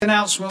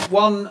Announcement: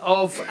 one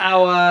of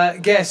our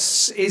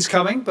guests is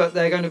coming, but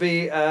they're going to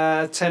be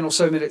 10 or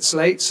so minutes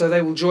late, so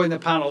they will join the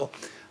panel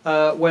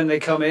when they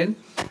come in.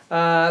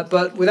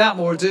 But without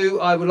more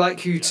ado, I would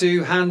like you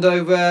to hand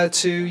over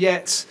to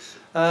yet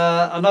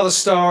another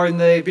star in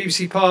the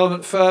BBC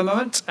Parliament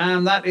firmament,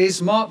 and that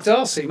is Mark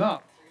Darcy.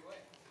 Mark.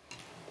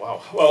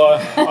 Wow. Well,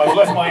 I've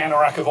left my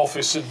anorak of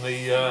office in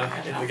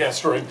the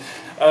guest room.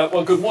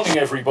 Well, good morning,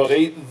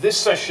 everybody. This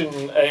session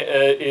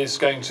is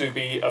going to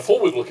be a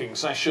forward-looking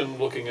session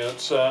looking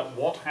at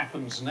what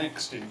happens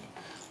next in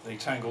the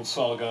tangled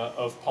saga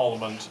of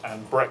Parliament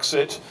and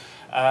Brexit.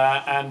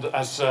 And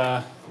as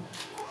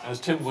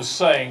Tim was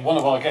saying, one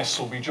of our guests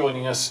will be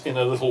joining us in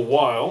a little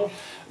while.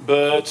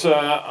 But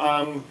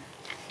on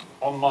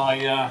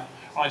my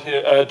right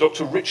here,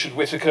 Dr. Richard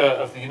Whitaker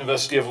of the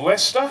University of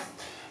Leicester.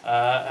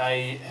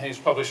 He's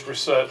published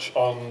research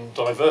on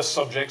diverse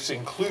subjects,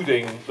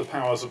 including the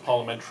powers of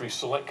parliamentary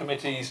select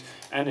committees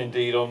and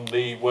indeed on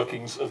the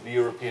workings of the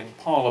European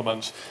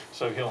Parliament.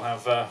 So he'll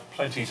have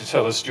plenty to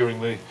tell us during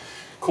the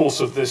course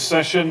of this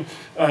session.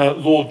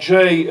 Lord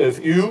J of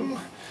Ewelme.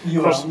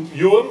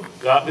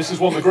 This is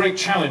one of the great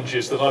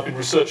challenges that I've been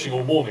researching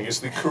all morning,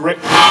 is the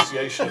correct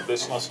pronunciation of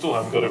this, and I still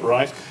haven't got it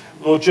right.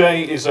 Lord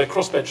J is a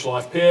Crossbench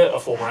Life peer, a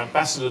former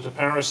ambassador to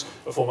Paris,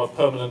 a former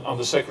permanent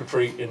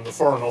undersecretary in the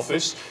Foreign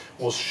Office,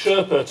 was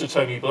Sherpa to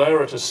Tony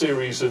Blair at a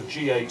series of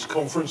G8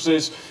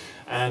 conferences,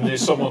 and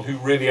is someone who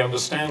really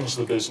understands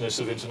the business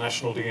of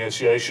international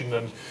negotiation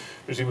and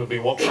presumably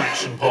what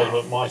traction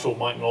Parliament might or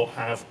might not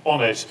have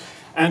on it.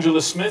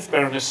 Angela Smith,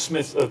 Baroness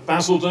Smith of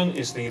Basildon,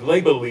 is the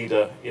Labour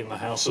leader in the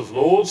House of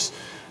Lords.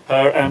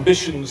 Her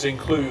ambitions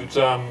include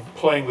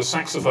playing the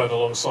saxophone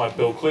alongside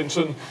Bill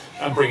Clinton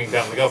and bringing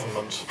down the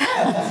government.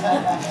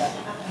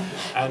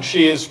 And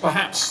she is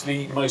perhaps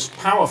the most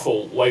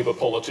powerful Labour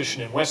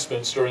politician in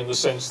Westminster, in the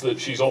sense that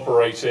she's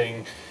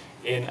operating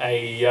in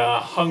a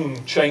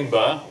hung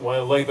chamber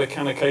where Labour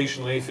can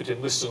occasionally, if it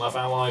enlists enough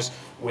allies,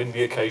 win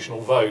the occasional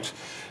vote.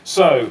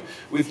 So,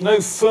 with no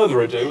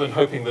further ado, and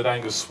hoping that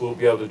Angus will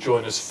be able to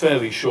join us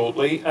fairly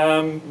shortly,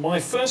 my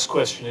first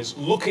question is,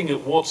 looking at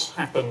what's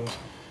happened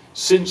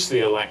since the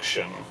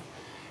election,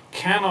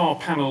 can our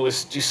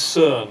panellists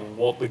discern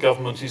what the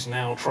government is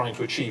now trying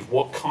to achieve?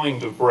 What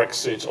kind of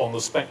Brexit on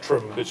the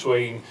spectrum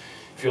between,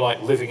 if you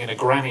like, living in a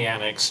granny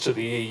annex to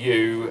the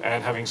EU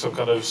and having some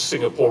kind of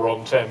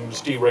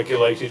Singapore-on-Thames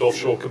deregulated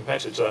offshore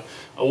competitor,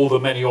 all the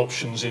many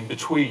options in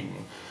between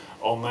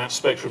on that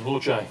spectrum?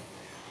 Lord J.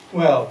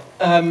 Well,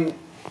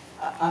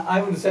 I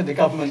would have said the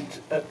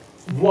government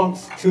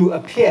wants to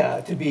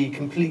appear to be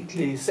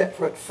completely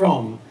separate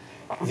from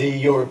the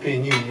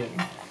European Union,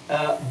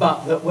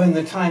 but that when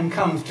the time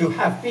comes to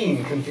have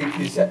been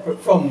completely separate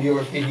from the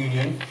European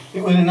Union,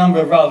 it will, in a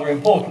number of rather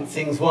important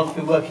things, want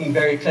to be working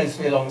very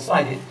closely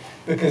alongside it,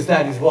 because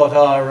that is what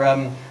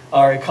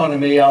our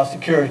economy, our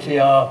security,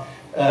 our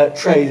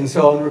trade and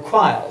so on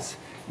requires.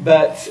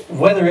 But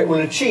whether it will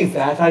achieve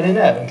that, I don't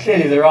know. And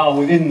clearly there are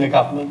within the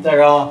government,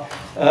 there are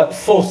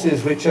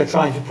forces which are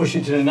trying to push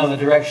it in another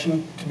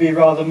direction, to be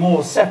rather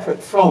more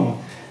separate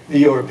from the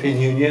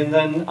European Union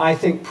than I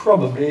think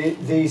probably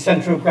the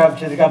centre of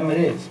gravity of the government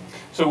is.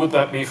 So would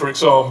that be, for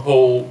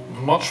example,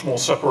 much more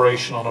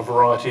separation on a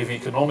variety of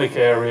economic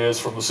areas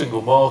from the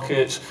single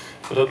market,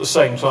 but at the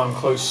same time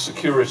close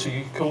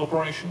security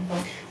cooperation?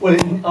 Well,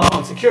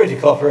 on security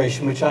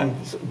cooperation, which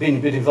I've been a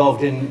bit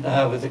involved in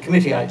with the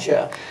committee I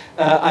chair,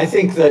 I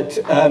think that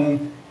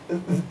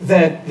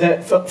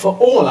for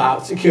all our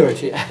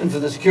security and for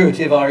the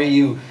security of our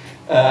EU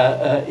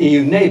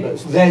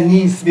neighbours, there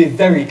needs to be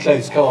very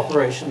close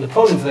cooperation. The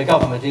problem for the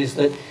government is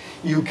that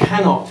you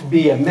cannot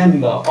be a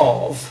member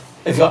of,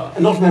 if you're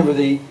not a member of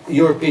the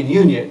European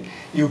Union,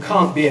 you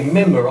can't be a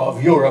member of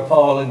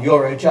Europol and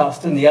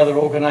Eurojust and the other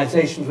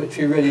organisations which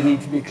we really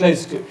need to be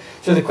close to.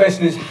 So the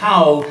question is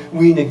how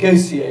we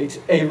negotiate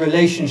a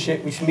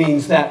relationship which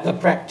means that the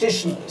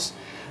practitioners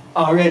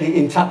are really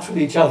in touch with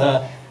each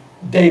other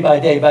day by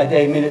day by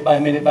day, minute by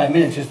minute by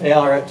minute, as they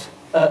are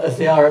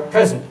at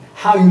present.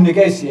 How you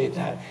negotiate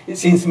that? It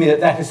seems to me that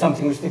that is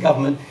something which the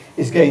government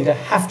is going to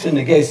have to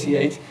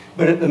negotiate,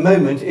 but at the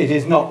moment it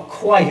is not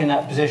quite in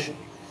that position.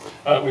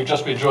 We've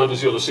just been joined,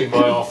 as you'll have seen,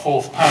 by our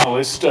fourth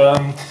panellist.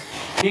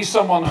 He's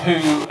someone who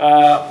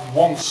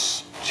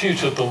once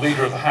tutored the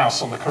Leader of the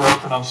House on the correct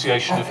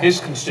pronunciation of his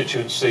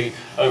constituency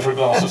over a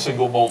glass of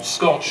single malt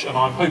scotch, and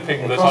I'm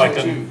hoping that I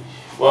can...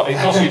 Well, it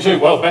costs you too.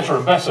 Well, better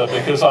and better,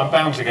 because I'm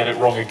bound to get it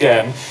wrong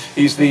again.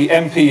 He's the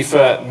MP for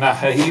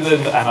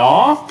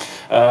h-Eileanan,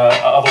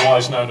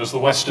 otherwise known as the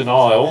Western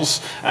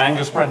Isles.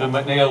 Angus Brendan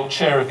MacNeil,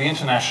 Chair of the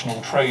International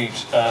Trade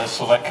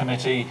Select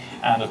Committee,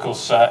 and of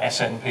course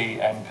SNP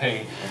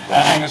MP.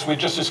 Angus, we're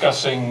just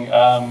discussing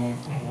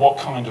what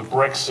kind of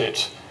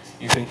Brexit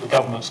you think the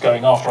government's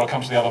going after. I'll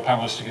come to the other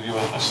panellists to give you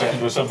a second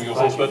to assemble your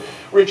thoughts. But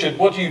Richard,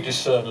 what do you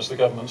discern as the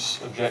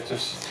government's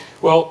objectives?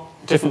 Well,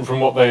 different from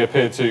what they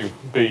appeared to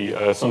be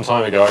some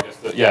time ago, I guess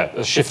that,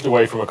 a shift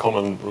away from a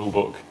common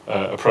rulebook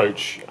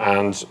approach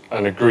and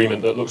an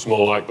agreement that looks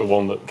more like the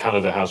one that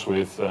Canada has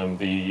with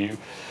the EU.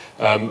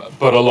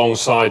 But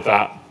alongside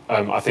that,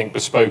 I think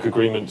bespoke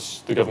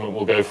agreements the government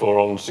will go for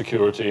on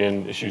security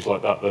and issues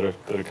like that that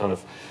are kind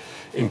of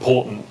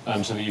important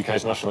to the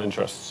UK's national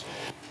interests.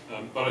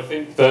 But I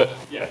think that,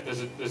 yeah,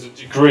 there's a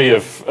degree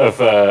of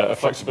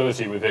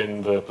flexibility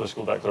within the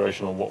political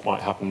declaration on what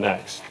might happen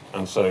next.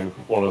 And so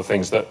one of the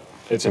things that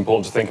it's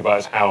important to think about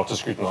is how to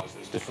scrutinise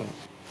those different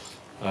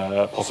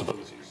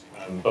possibilities.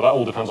 But that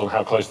all depends on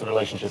how close the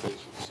relationship is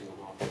with the single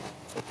market.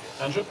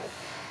 Andrew?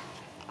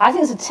 I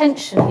think there's a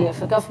tension here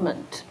for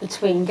government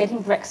between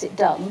getting Brexit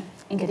done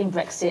and getting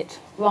Brexit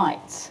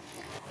right.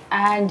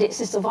 And it's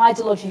this sort of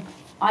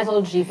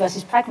ideology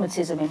versus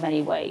pragmatism in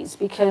many ways,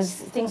 because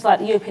things like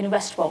the European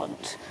arrest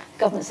warrant, the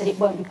government said it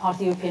won't be part of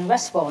the European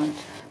arrest warrant,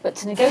 but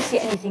to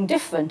negotiate anything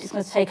different, it's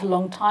going to take a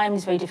long time,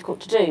 it's very difficult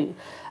to do.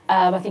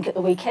 I think at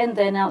the weekend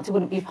they announced it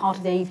wouldn't be part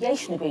of the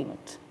aviation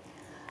agreement.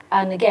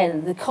 And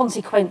again, the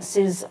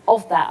consequences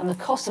of that and the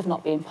cost of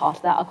not being part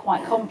of that are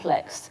quite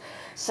complex.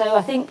 So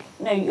I think,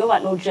 you're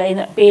right, Lord Jane,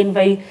 that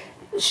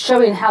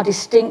showing how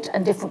distinct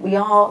and different we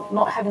are,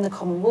 not having the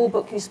common rule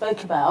book you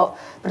spoke about,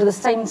 but at the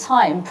same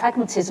time,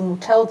 pragmatism will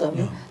tell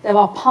them there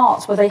are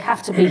parts where they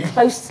have to be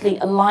closely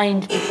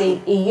aligned with the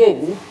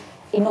EU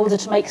in order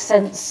to make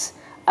sense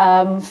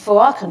for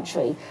our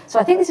country. So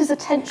I think this is a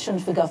tension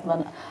for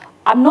government.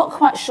 I'm not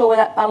quite sure where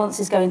that balance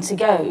is going to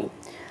go.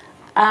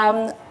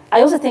 I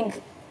also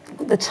think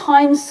the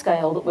time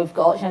scale that we've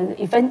got,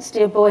 events,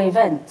 dear boy,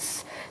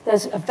 events,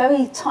 there's a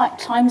very tight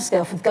time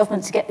scale for the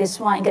government to get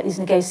this right and get these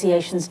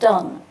negotiations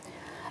done.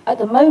 At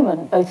the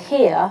moment, both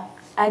here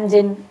and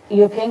in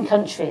European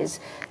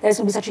countries, there's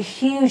going to be such a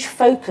huge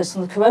focus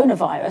on the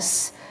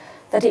coronavirus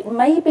that it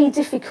may be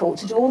difficult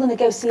to do all the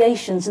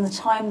negotiations in the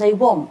time they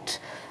want.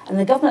 And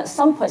the government at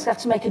some point is going to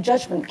have to make a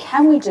judgment.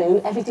 Can we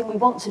do everything we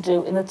want to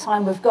do in the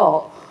time we've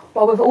got,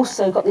 while we've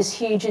also got this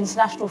huge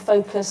international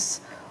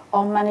focus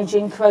on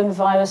managing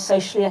coronavirus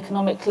socially,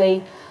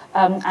 economically,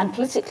 and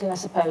politically, I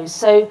suppose.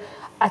 So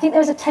I think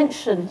there is a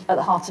tension at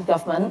the heart of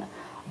government.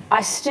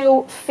 I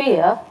still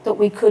fear that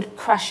we could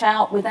crash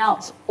out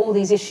without all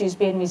these issues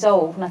being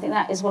resolved. And I think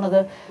that is one of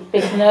the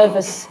big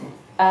nervous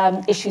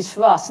issues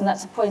for us. And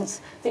that's the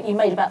point that you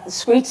made about the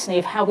scrutiny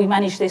of how we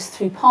manage this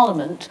through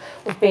Parliament,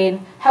 of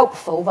being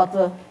helpful,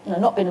 rather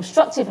not being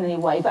obstructive in any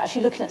way, but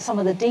actually looking at some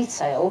of the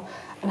detail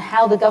and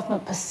how the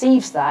government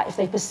perceives that, if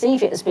they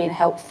perceive it as being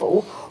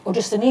helpful or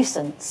just a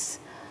nuisance.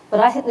 But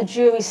I think the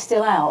jury's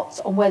still out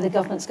on where the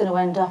government's going to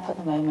end up at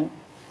the moment.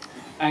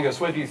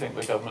 Angus, where do you think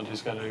the government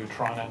is going to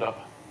try and end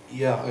up?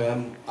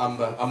 Yeah, I'm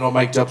not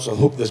mic'd up, so I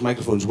hope this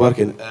microphone's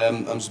working.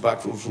 I'm just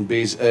back from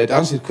Bays. To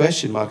answer your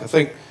question, Mark, I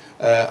think,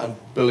 I'm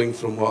building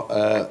from what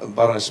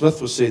Baroness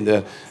Smith was saying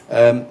there,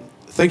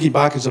 thinking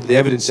back on some of the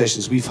evidence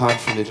sessions we've had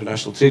from the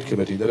International Trade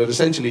Committee, there are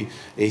essentially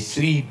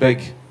three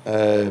big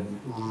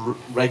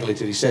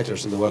regulatory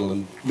setters in the world,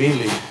 and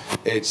mainly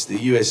it's the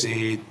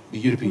USA, the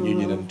European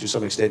Union, and to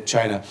some extent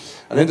China.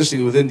 And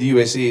interestingly, within the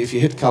USA, if you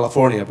hit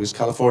California, because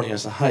California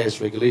has the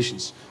highest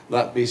regulations,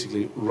 that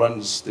basically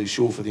runs the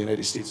show for the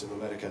United States of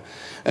America.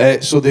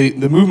 So the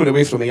movement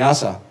away from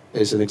EASA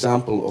is an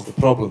example of the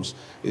problems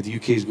that the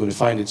UK is going to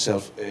find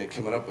itself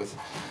coming up with.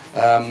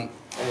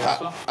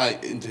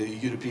 Into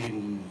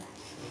European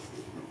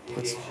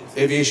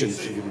aviation.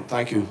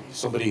 Thank you.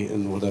 Somebody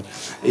in there.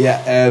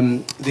 Yeah.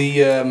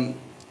 The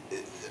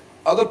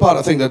other part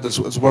I think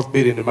that's worth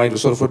bearing in mind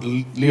was sort of what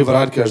Leo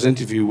Varadkar's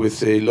interview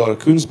with Laura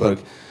Koonsberg,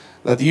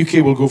 that the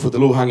UK will go for the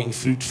low-hanging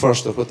fruit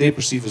first, or what they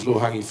perceive as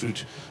low-hanging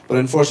fruit, but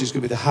unfortunately it's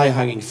going to be the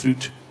high-hanging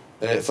fruit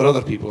for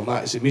other people, and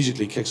that is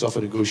immediately kicks off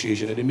a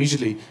negotiation, and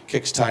immediately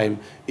kicks time,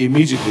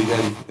 immediately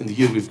then in the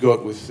year we've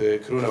got with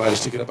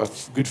coronavirus taking up a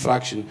good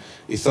fraction,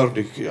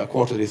 a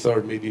quarter, a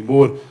third, maybe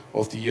more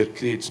of the year,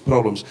 creates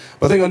problems.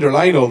 But I think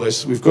underlying all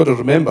this, we've got to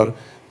remember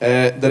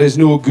there is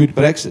no good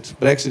Brexit.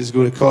 Brexit is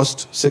going to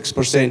cost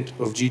 6%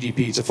 of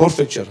GDP. It's a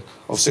forfeiture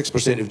of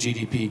 6% of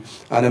GDP.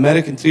 An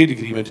American trade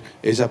agreement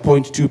is a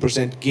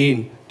 0.2%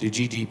 gain to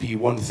GDP,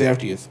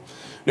 1/30th.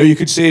 Now you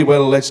could say,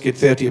 well, let's get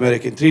 30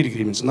 American trade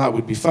agreements, and that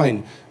would be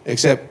fine,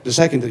 except the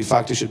secondary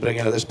factor I should bring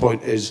in at this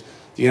point is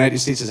the United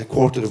States is a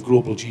quarter of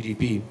global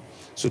GDP.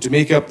 So to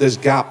make up this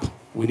gap,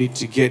 we need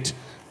to get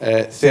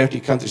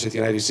 30 countries with the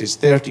United States,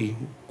 30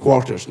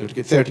 quarters. Now to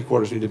get 30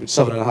 quarters, we need about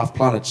 7.5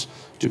 planets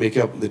to make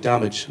up the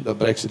damage that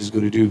Brexit is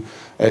going to do.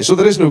 So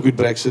there is no good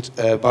Brexit.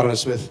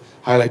 Baroness Smith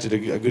highlighted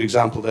a good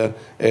example there.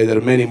 There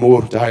are many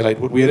more to highlight.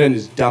 What we are in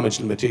is damage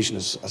limitation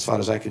as far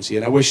as I can see.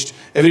 And I wished,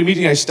 every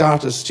meeting I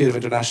start as Chair of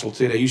International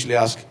Trade, I usually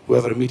ask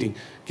whoever I'm meeting,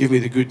 give me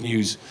the good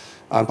news.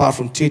 And apart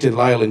from Tate and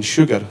Lyle and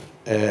sugar,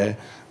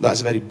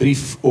 that's a very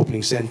brief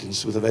opening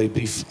sentence with a very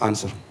brief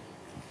answer.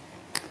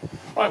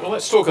 Right, well,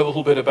 let's talk a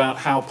little bit about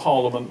how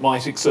Parliament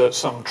might exert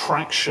some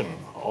traction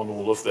on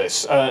all of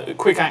this.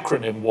 Quick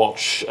acronym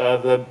watch.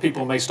 The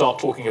people may start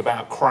talking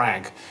about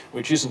CRAG,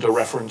 which isn't a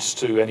reference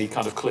to any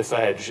kind of cliff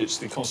edge. It's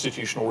the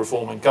Constitutional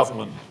Reform and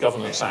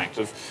Governance Act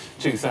of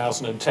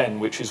 2010,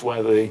 which is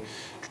where the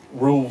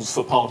rules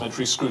for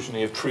parliamentary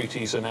scrutiny of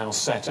treaties are now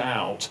set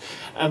out.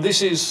 And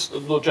this is,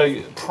 Lord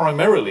J,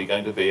 primarily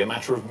going to be a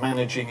matter of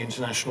managing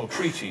international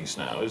treaties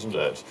now, isn't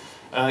it?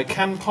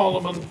 Can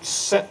Parliament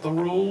set the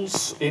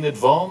rules in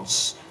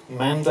advance,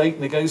 mandate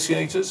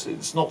negotiators?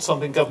 It's not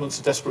something governments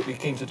are desperately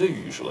keen to do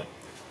usually.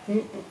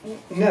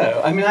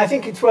 No, I mean, I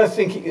think it's worth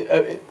thinking.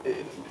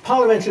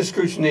 Parliamentary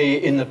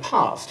scrutiny in the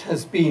past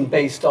has been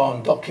based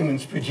on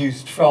documents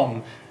produced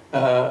from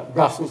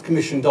Brussels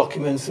Commission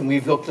documents, and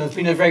we've looked, and there's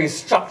been a very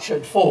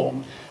structured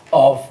form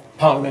of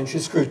parliamentary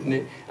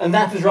scrutiny, and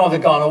that has rather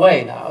gone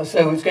away now.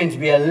 So it's going to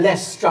be a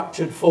less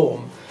structured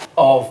form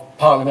of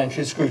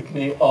parliamentary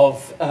scrutiny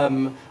of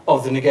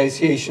the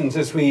negotiations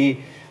as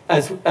we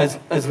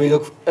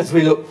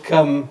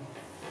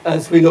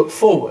look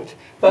forward.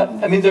 But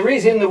I mean, there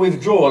is in the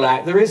Withdrawal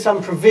Act, there is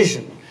some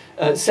provision.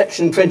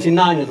 Section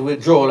 29 of the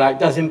Withdrawal Act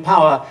does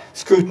empower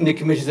scrutiny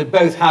committees of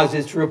both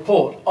houses to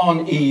report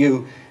on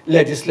EU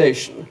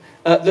legislation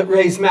that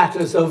raise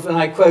matters of, and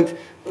I quote,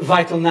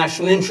 vital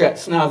national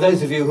interests. Now,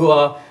 those of you who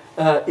are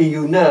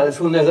EU nerds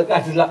will know that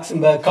that is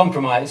Luxembourg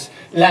Compromise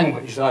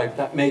language.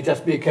 That may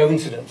just be a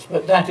coincidence,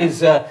 but that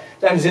is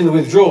in the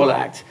Withdrawal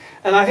Act.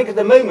 And I think at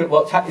the moment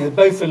what's happening is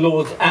both the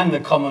Lords and the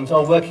Commons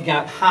are working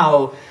out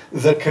how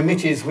the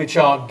committees which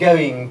are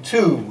going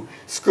to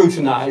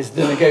scrutinise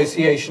the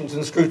negotiations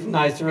and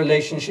scrutinise the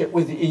relationship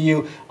with the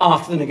EU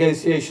after the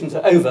negotiations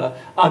are over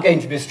are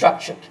going to be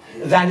structured.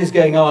 That is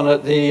going on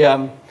at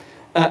the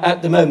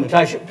moment.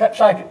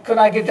 Could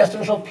I give just a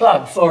little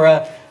plug for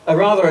a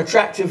rather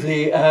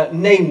attractively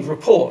named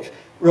report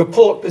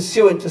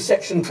pursuant to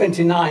Section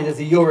 29 of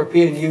the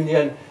European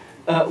Union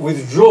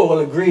Withdrawal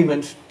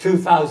Agreement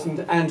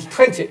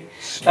 2020.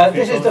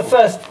 This is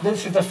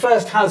the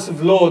first House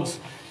of Lords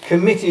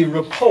Committee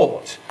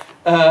report,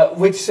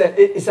 which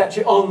is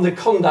actually on the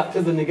conduct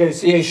of the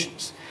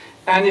negotiations,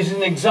 and is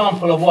an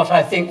example of what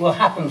I think will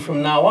happen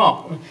from now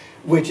on,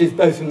 which is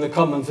both in the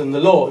Commons and the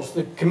Lords.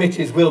 The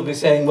committees will be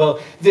saying, well,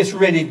 this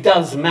really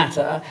does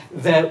matter,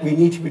 that we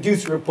need to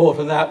produce a report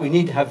on that, we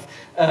need to have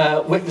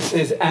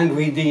witnesses, and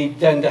we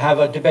need then to have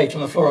a debate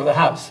on the floor of the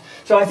House.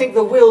 So I think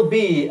there will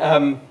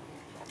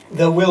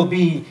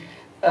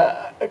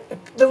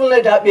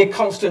no doubt be a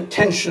constant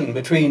tension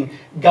between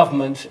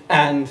government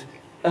and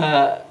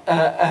Parliament,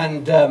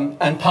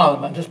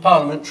 as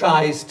Parliament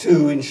tries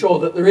to ensure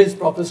that there is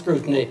proper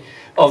scrutiny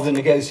of the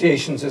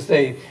negotiations as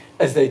they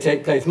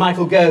take place.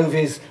 Michael Gove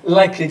is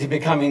likely to be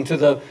coming to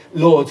the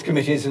Lords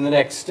committees in the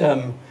next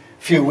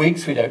few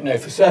weeks. We don't know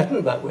for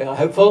certain, but we are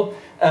hopeful.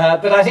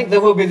 But I think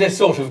there will be this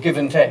sort of give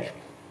and take.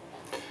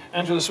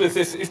 Angela Smith,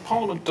 if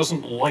Parliament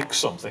doesn't like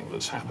something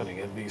that's happening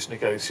in these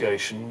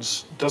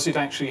negotiations, does it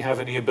actually have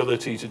any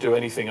ability to do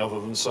anything other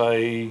than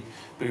say,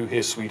 boo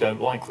hiss, we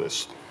don't like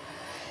this?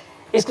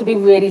 It's going to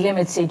be really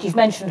limited. You've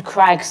mentioned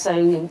CRAG, so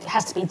it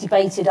has to be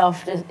debated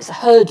after. It's a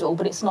hurdle,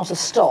 but it's not a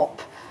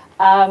stop.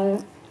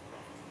 I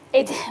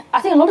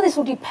think a lot of this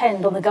will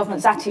depend on the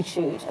government's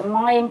attitude. And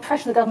my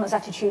impression of the government's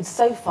attitude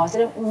so far is they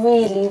don't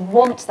really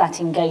want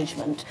that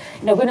engagement.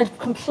 You know, we're in a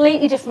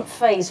completely different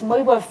phase from where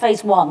we were in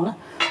phase one,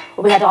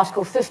 where we had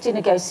Article 50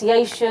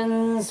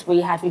 negotiations,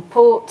 we had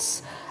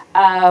reports,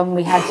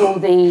 we had all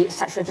the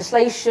statutory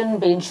legislation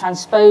being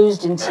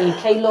transposed into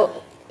UK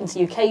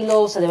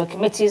law, so there were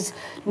committees,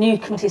 new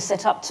committees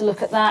set up to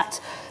look at that.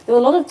 There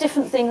were a lot of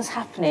different things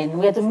happening.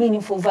 We had the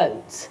meaningful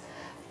vote.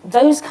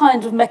 Those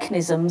kind of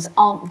mechanisms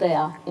aren't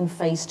there in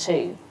phase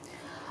two.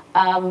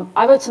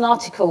 I wrote an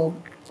article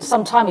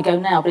some time ago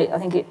now, but I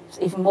think it's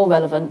even more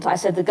relevant. I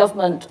said the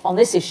government on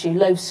this issue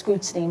loathes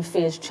scrutiny and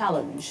fears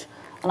challenge,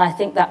 and I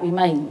think that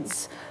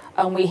remains.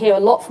 And we hear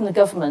a lot from the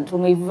government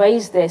when we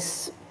raise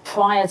this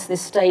prior to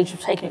this stage of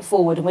taking it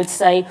forward, and we'd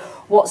say,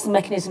 what's the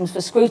mechanisms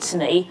for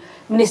scrutiny?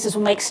 Ministers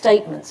will make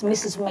statements,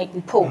 ministers will make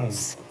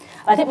reports.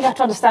 I think we have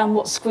to understand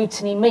what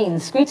scrutiny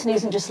means. Scrutiny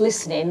isn't just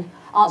listening,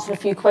 answering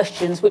a few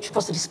questions, which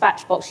across the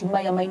dispatch box you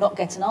may or may not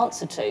get an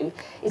answer to.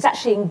 It's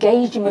actually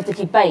engaging with the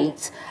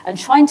debate and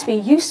trying to be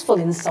useful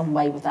in some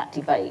way with that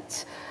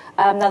debate.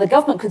 Now, the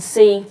government could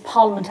see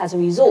Parliament as a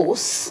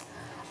resource.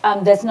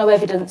 There's no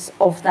evidence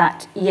of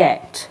that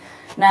yet.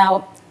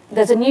 Now,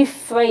 there's a new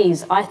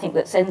phrase, I think,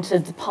 that's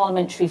entered the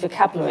parliamentary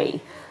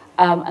vocabulary,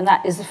 and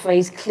that is the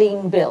phrase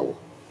clean bill.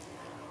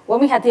 When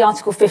we had the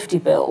Article 50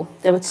 bill,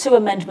 there were two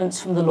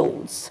amendments from the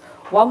Lords.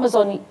 One was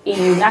on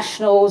EU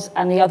nationals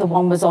and the other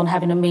one was on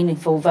having a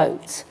meaningful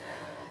vote.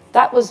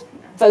 That was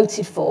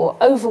voted for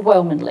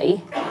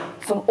overwhelmingly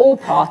from all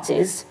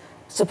parties,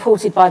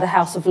 supported by the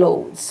House of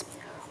Lords.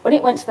 When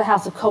it went to the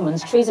House of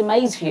Commons, Theresa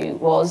May's view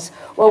was,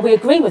 well, we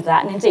agree with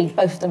that, and indeed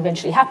both of them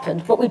eventually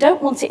happened, but we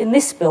don't want it in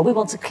this bill, we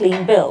want a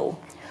clean bill.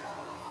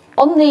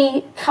 On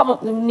the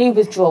new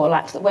Withdrawal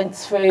Act that went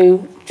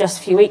through just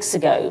a few weeks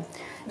ago,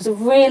 it was a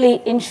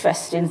really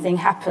interesting thing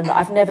happened that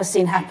I've never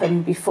seen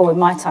happen before in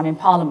my time in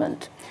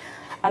Parliament.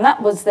 And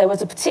that was, there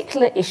was a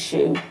particular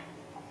issue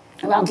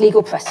around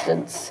legal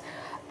precedents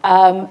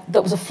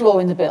that was a flaw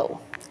in the bill.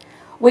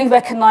 We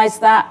recognised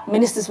that,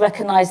 ministers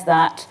recognised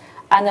that,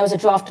 and there was a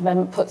draft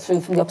amendment put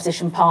through from the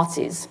opposition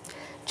parties.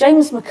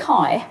 James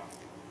Mackay,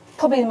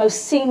 probably the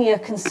most senior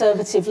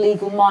Conservative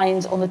legal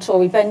mind on the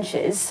Tory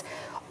benches,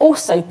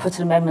 also put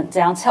an amendment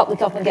down to help the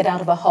government get out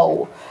of a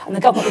hole, and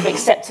the government would have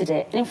accepted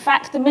it. And in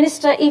fact, the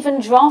minister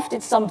even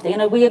drafted something,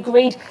 we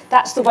agreed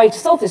that's the way to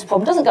solve this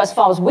problem. It doesn't go as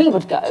far as we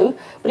would go,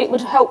 but it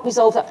would help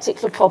resolve that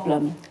particular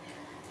problem.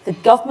 The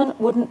government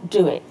wouldn't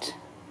do it,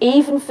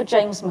 even for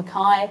James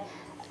Mackay,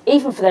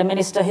 even for their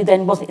minister, who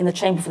then wasn't in the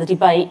chamber for the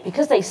debate,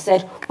 because they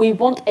said, we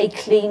want a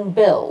clean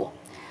bill.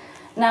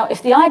 Now,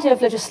 if the idea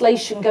of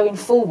legislation going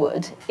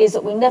forward is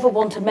that we never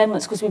want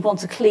amendments because we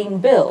want a clean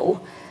bill,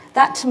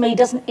 that to me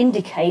doesn't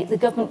indicate the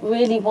government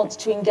really wants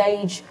to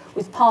engage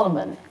with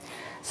Parliament.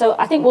 So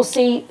I think we'll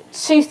see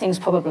two things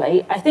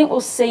probably. I think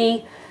we'll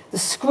see the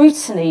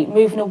scrutiny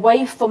moving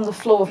away from the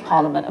floor of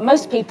Parliament. And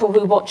most people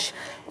who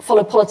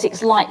follow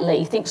politics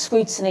lightly think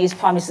scrutiny is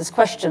Prime Minister's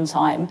question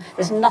time.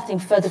 There's nothing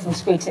further from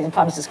scrutiny than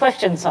Prime Minister's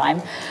question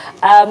time.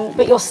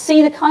 But you'll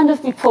see the kind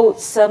of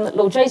reports that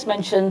Lord Jay's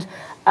mentioned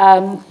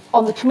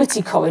on the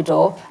committee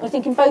corridor. I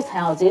think in both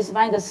houses, of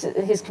Angus,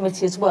 his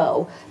committee as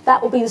well,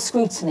 that will be the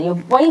scrutiny,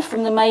 away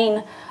from the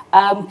main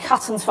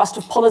cut and thrust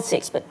of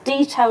politics, but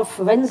detailed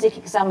forensic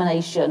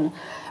examination.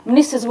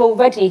 Ministers have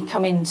already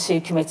come into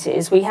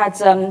committees. We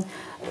had,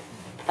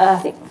 I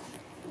think,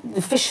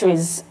 the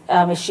fisheries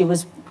issue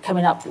was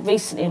coming up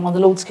recently in one of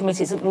the Lords'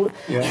 committees.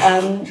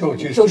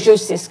 George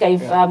Eustace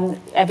gave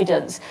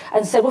evidence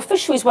and said, well,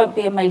 fisheries won't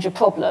be a major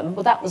problem.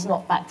 Well, that was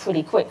knocked back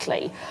pretty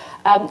quickly.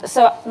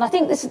 And I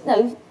think this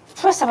is,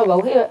 press have a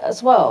role here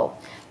as well,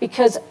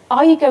 because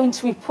are you going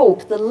to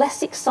report the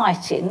less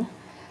exciting,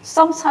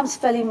 sometimes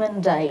fairly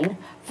mundane,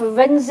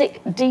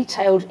 forensic,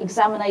 detailed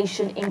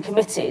examination in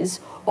committees,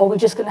 or are we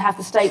just going to have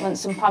the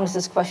statements and Prime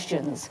Minister's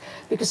questions?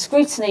 Because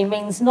scrutiny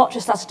means not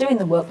just us doing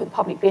the work, but the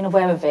public being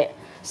aware of it.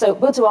 So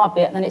we'll do our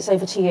bit, and then it's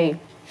over to you.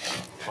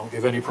 Can't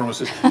give any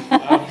promises.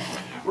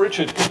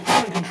 Richard,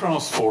 compare and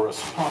contrast for us.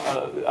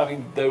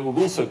 There will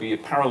also be a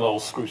parallel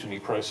scrutiny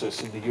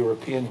process in the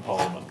European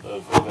Parliament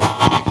of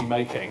treaty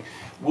making.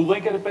 Will they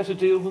get a better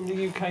deal than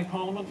the UK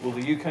Parliament? Will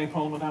the UK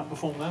Parliament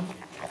outperform them?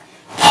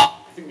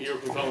 I think the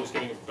European Parliament is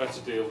getting a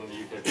better deal than the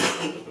UK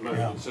Parliament at the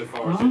moment, so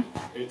far as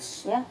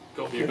it's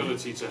got the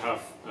ability to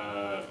have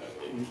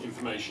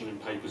information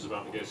and papers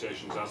about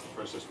negotiations as the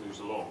process moves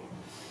along.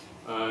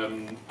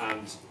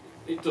 And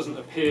it doesn't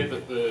appear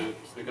that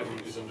the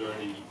government is under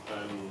any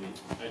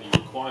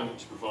requirement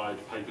to provide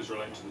papers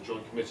relating to the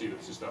joint committee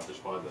that's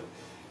established by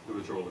the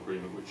withdrawal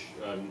agreement,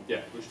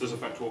 which does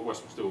affect what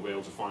Westminster will be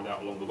able to find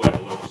out along the way,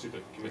 although obviously the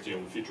Committee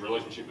on the Future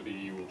Relationship with the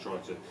EU will try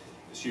to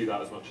pursue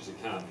that as much as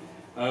it can.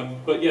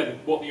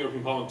 What the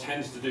European Parliament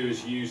tends to do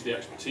is use the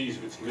expertise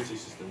of its committee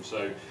system.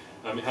 So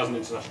it has an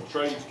international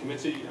trade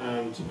committee,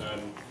 and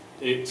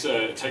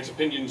it takes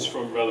opinions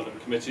from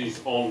relevant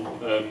committees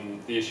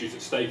on the issues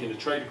at stake in the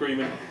trade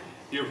agreement.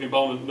 The European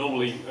Parliament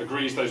normally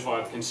agrees those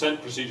via the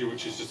consent procedure,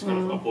 which is just kind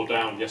of up or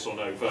down, yes or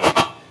no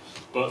vote.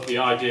 But the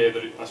idea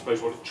that I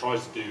suppose what it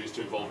tries to do is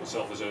to involve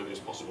itself as early as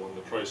possible in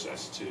the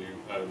process to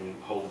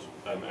hold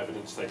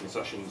evidence-taking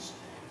sessions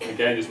and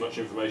gain as much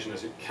information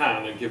as it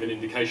can and give an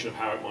indication of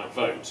how it might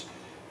vote,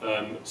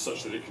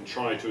 such that it can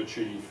try to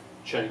achieve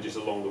changes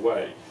along the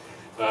way.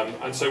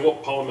 And so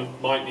what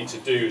Parliament might need to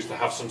do is to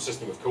have some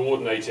system of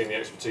coordinating the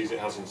expertise it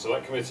has in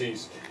select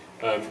committees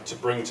to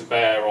bring to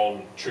bear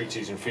on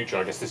treaties in future.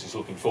 I guess this is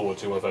looking forward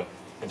to other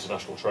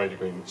international trade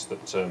agreements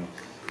that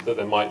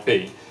there might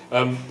be.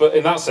 But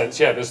in that sense,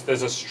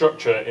 there's a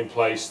structure in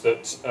place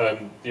that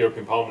the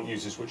European Parliament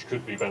uses which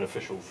could be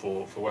beneficial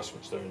for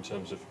Westminster in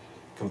terms of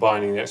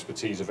combining the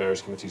expertise of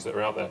various committees that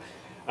are out there.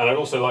 And I'd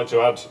also like to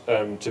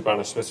add to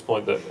Baroness Smith's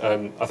point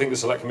that I think the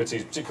select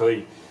committees,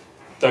 particularly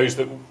those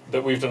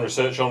that we've done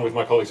research on with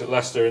my colleagues at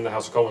Leicester in the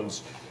House of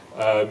Commons,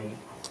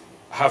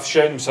 have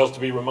shown themselves to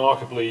be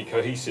remarkably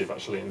cohesive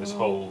actually in this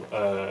whole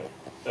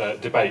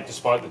debate,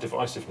 despite the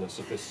divisiveness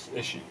of this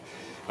issue.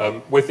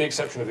 With the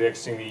exception of the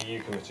Exiting the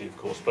EU committee, of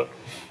course. But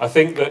I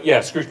think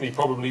that, scrutiny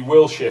probably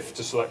will shift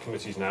to select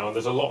committees now, and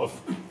there's a lot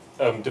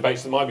of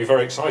debates that might be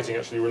very exciting,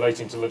 actually,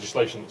 relating to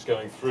legislation that's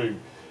going through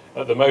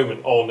at the moment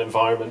on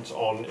environment,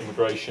 on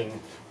immigration,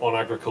 on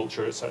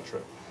agriculture, etc.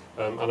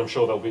 And I'm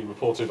sure they'll be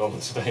reported on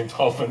today in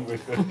Parliament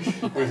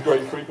with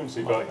great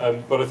frequency. But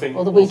I think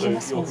also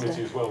your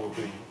committee as well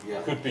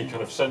could be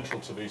kind of central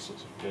to these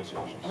sorts of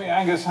negotiations. I mean,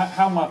 Angus,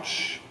 how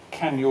much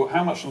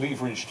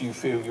leverage do you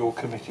feel your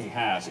committee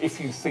has if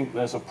you think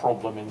there's a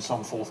problem in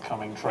some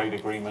forthcoming trade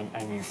agreement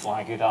and you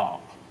flag it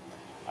up?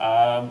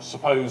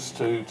 Suppose,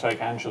 to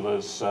take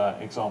Angela's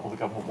example, the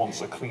government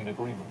wants a clean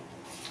agreement.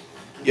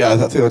 Yeah, I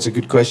think that's a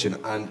good question.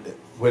 And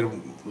where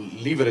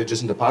leverage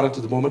isn't apparent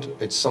at the moment,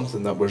 it's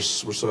something that we're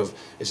sort of,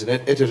 it's an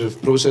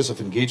iterative process of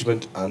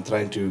engagement and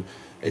trying to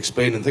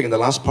explain. And I think in the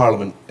last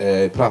Parliament,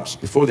 perhaps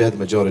before they had the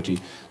majority,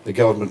 the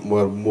government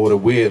were more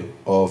aware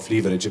of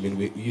leverage. I mean,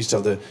 we used to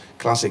have the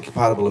classic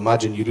parable,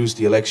 imagine you lose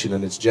the election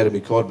and it's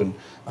Jeremy Corbyn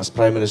as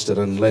Prime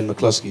Minister and Len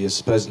McCluskey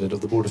as President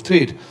of the Board of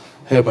Trade.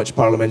 How much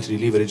parliamentary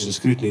leverage and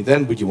scrutiny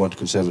then would you want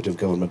Conservative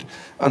government?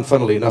 And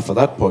funnily enough, at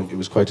that point, it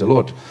was quite a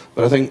lot.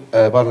 But I think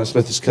Baroness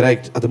Smith is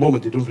correct. At the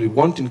moment, they don't really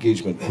want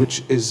engagement,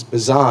 which is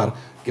bizarre,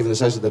 given the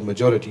size of the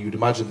majority. You'd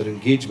imagine that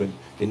engagement,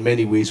 in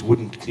many ways,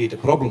 wouldn't create a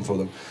problem for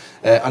them.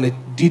 And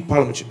indeed,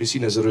 Parliament should be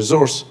seen as a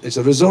resource. It's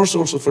a resource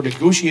also for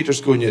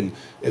negotiators going in.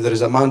 If there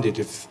is a mandate,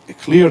 if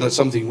it's clear that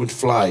something would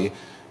fly,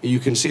 you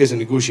can say as a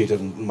negotiator,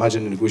 and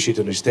imagine a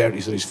negotiator in his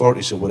 30s or his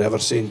 40s or whatever,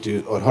 saying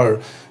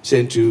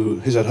to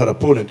his or her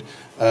opponent,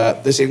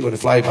 this ain't going to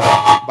fly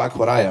back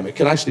where I am. It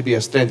can actually be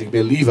a strength, it can be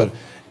a lever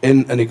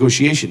in a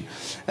negotiation.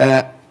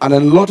 And a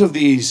lot of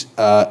these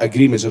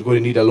agreements are going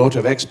to need a lot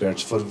of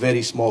experts for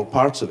very small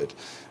parts of it.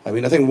 I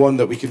mean, I think one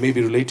that we can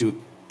maybe relate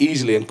to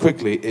easily and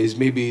quickly is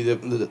maybe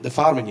the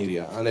farming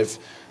area. And if,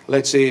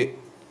 let's say,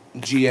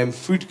 GM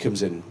food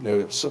comes in.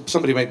 Now,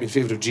 somebody might be in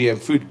favour of GM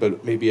food,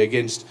 but maybe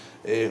against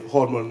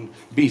hormone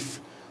beef,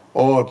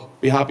 or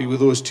be happy with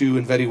those two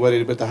and very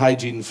worried about the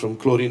hygiene from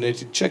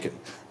chlorinated chicken,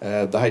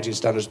 the hygiene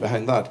standards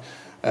behind that.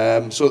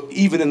 So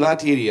even in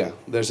that area,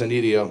 there's an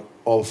area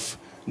of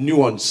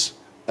nuance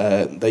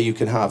that you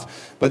can have.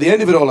 But at the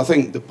end of it all, I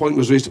think the point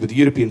was raised with the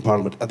European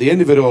Parliament. At the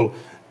end of it all,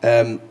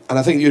 and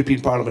I think the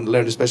European Parliament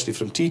learned, especially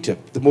from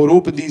TTIP, the more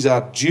open these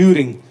are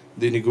during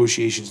the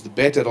negotiations, the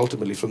better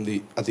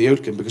ultimately at the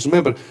outcome. Because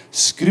remember,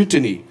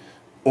 scrutiny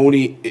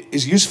only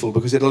is useful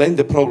because it'll end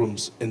the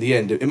problems in the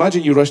end.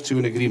 Imagine you rush to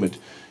an agreement,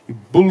 you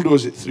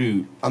bulldoze it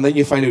through, and then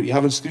you find out you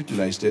haven't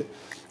scrutinised it.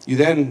 You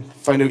then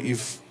find out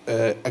you've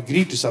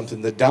agreed to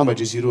something that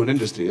damages your own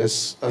industry.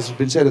 As has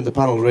been said in the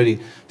panel already,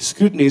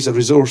 scrutiny is a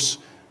resource.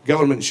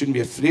 Government shouldn't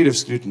be afraid of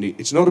scrutiny.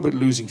 It's not about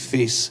losing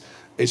face.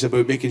 It's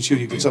about making sure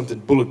you get something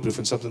bulletproof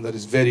and something that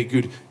is very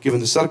good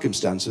given the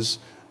circumstances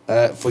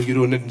for your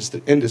own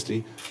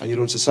industry and your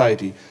own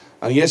society.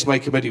 And yes, my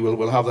committee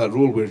will have that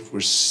role.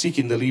 We're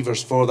seeking the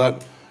levers for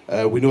that.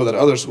 We know that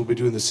others will be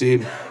doing the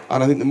same.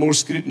 And I think the more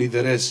scrutiny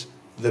there is,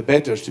 the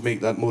better to make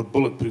that more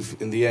bulletproof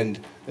in the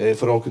end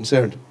for all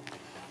concerned.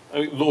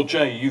 Lord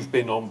Jay, you've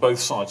been on both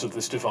sides of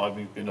this divide.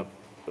 You've been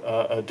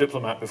a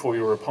diplomat before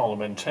you were a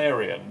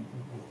parliamentarian.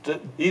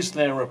 Is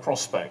there a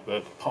prospect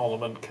that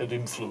Parliament could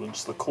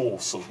influence the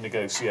course of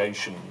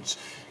negotiations?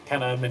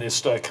 Can a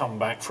minister come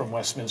back from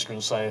Westminster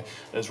and say,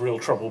 there's real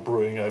trouble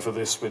brewing over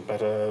this, we'd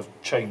better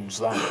change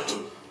that?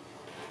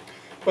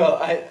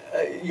 Well,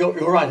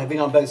 you're right, I've been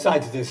on both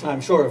sides of this, and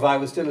I'm sure if I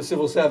was still a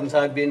civil servant,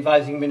 I'd be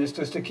advising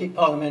ministers to keep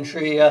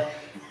parliamentary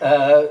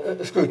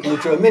scrutiny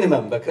to a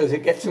minimum, because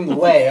it gets in the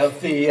way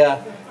of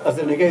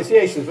the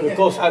negotiations. But of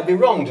course, I'd be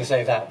wrong to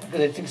say that,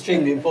 because it's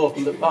extremely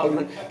important that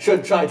Parliament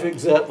should try to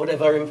exert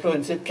whatever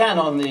influence it can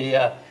on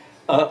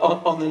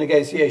the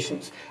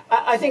negotiations.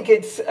 I think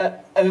it's,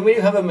 I mean, when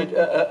you have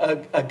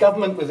a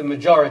government with a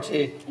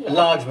majority, a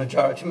large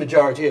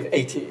majority of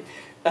 80,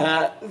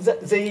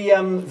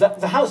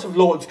 the House of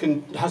Lords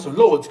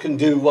can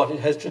do what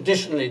it has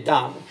traditionally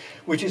done,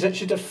 which is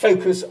actually to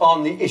focus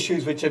on the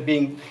issues which are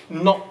being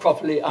not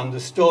properly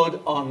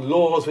understood, on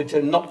laws which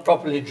are not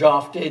properly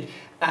drafted,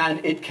 and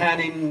it can,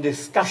 in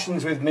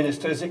discussions with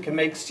ministers, it can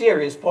make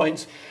serious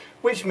points,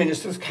 which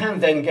ministers can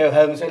then go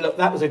home and say, look,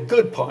 that was a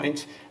good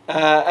point,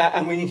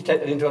 and we need to take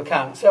that into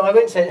account. So I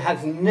won't say it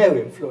has no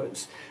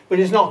influence, but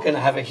it's not going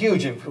to have a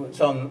huge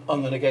influence on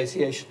the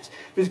negotiations.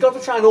 But it's got to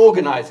try and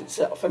organise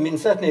itself. I mean,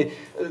 certainly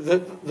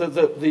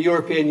the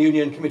European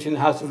Union Committee in the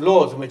House of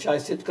Lords, in which I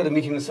sit, got a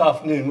meeting this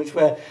afternoon, which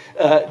we're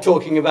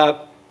talking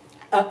about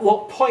at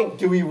what point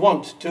do we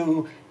want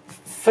to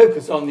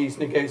focus on these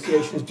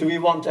negotiations? Do we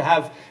want to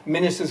have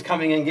ministers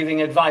coming and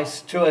giving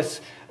advice to us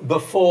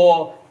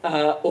before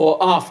or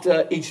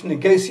after each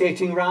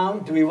negotiating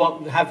round? Do we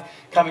want to have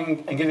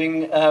coming and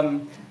giving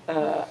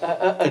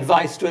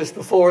advice to us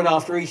before and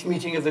after each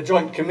meeting of the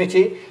joint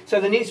committee? So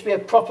there needs to be a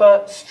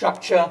proper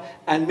structure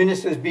and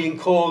ministers being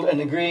called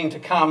and agreeing to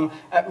come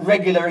at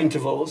regular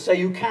intervals, so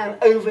you can,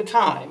 over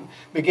time,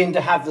 begin to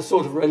have the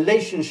sort of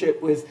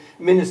relationship with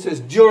ministers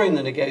during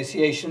the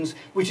negotiations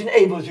which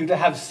enables you to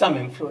have some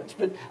influence.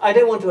 But I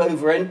don't want to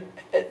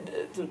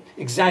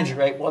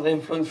exaggerate what the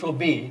influence will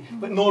be,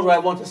 but nor do I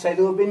want to say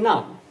there will be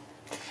none.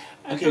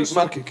 Okay,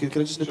 Mark, can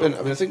I just nip in?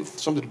 I mean, I think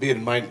something to bear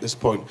in mind at this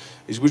point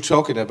is we're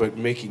talking about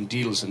making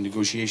deals and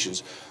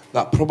negotiations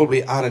that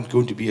probably aren't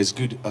going to be as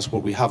good as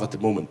what we have at the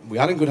moment. We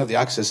aren't going to have the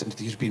access into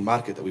the European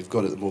market that we've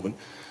got at the moment.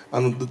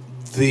 And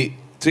the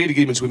trade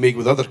agreements we make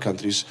with other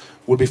countries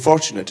will be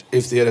fortunate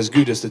if they are as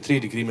good as the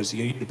trade agreements the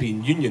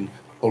European Union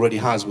already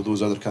has with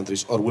those other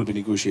countries or will be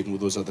negotiating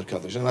with those other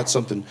countries. And that's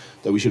something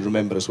that we should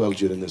remember as well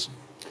during this.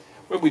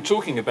 When we're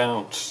talking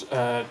about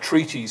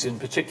treaties in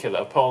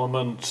particular,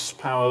 Parliament's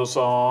powers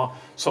are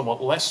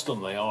somewhat less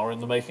than they are in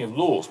the making of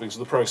laws, because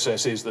the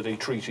process is that a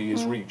treaty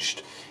is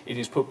reached. It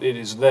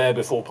is there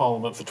before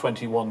Parliament for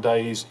 21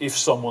 days. If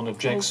someone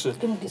objects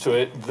to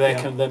it, there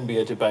can then be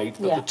a debate,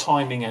 but the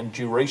timing and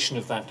duration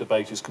of that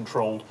debate is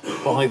controlled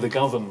by the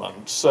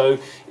government. So,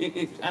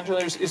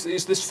 Angela,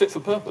 is this fit for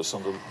purpose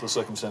under the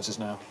circumstances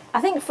now?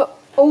 I think for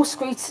all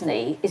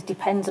scrutiny is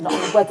dependent on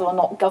whether or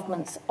not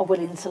governments are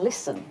willing to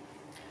listen.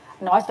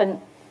 Now, I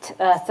spent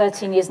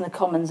 13 years in the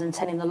Commons and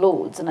 10 in the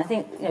Lords, and I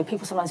think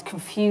people sometimes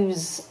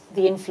confuse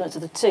the influence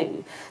of the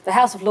two. The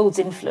House of Lords'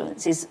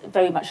 influence is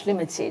very much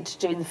limited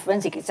during the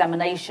forensic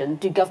examination.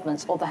 Do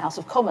governments or the House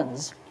of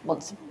Commons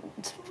want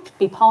to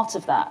be part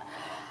of that?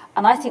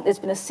 And I think there's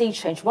been a sea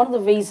change. One of the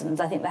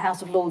reasons I think the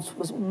House of Lords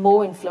was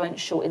more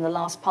influential in the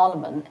last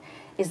Parliament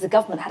is the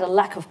government had a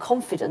lack of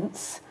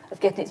confidence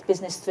of getting its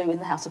business through in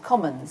the House of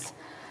Commons.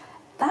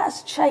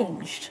 That's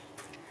changed.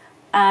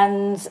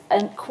 And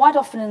quite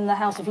often in the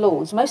House of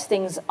Lords, most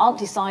things aren't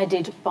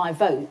decided by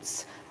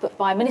votes, but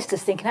by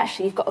ministers thinking,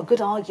 actually, you've got a good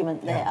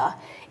argument there.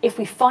 If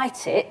we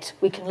fight it,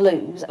 we can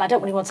lose. And I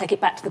don't really want to take it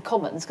back to the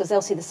Commons, because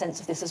they'll see the sense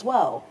of this as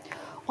well.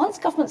 Once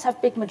governments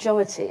have big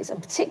majorities, and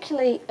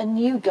particularly a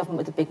new government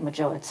with a big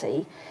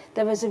majority,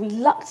 there is a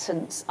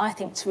reluctance, I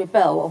think, to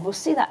rebel. And we'll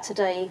see that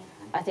today,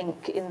 I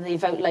think, in the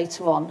vote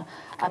later on.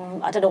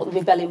 I don't know what the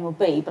rebellion will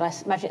be, but I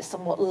imagine it's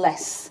somewhat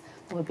less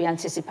than would be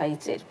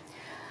anticipated.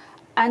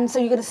 And so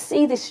you're going to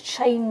see this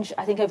change,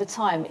 I think, over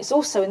time. It's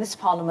also in this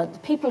Parliament, the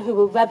people who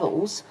were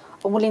rebels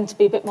and willing to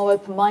be a bit more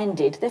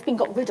open-minded, they've been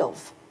got rid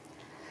of.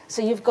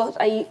 So you've got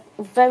a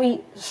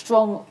very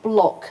strong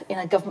block in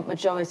a government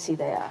majority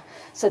there.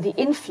 So the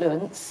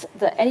influence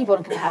that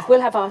anyone can have,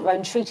 we'll have our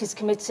own treaties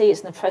committee,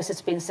 it's in the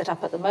process of being set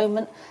up at the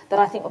moment, that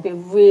I think will be a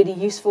really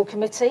useful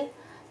committee,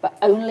 but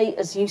only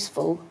as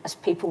useful as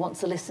people want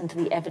to listen to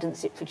the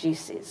evidence it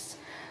produces.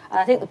 And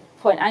I think the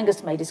point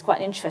Angus made is quite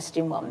an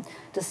interesting one,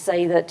 to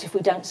say that if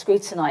we don't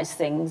scrutinise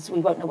things,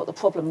 we won't know what the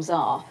problems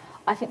are.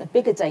 I think the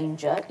bigger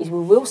danger is we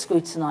will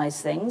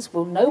scrutinise things,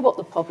 we'll know what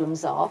the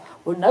problems are,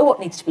 we'll know what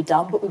needs to be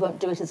done, but we won't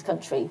do it as a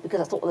country, because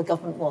that's not what the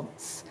government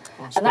wants.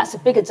 And that's a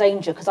bigger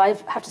danger, because I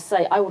have to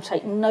say I will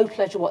take no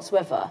pleasure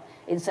whatsoever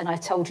in saying I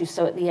told you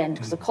so at the end,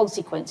 because the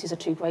consequences are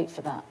too great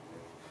for that.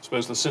 I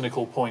suppose the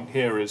cynical point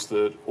here is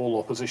that all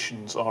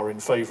oppositions are in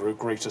favour of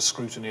greater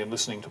scrutiny and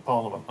listening to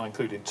Parliament. I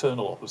include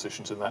internal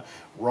oppositions in that,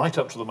 right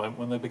up to the moment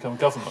when they become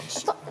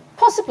governments.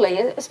 Possibly,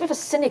 it's a bit of a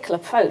cynical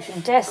approach,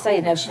 and dare say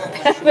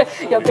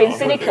you're being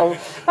cynical.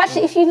 But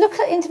actually, if you look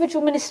at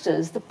individual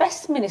ministers, the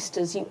best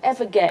ministers you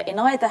ever get in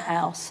either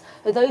house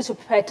are those who are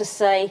prepared to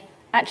say,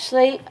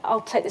 actually, I'll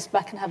take this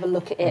back and have a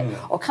look at it.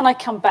 Or can I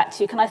come back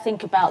to you? Can I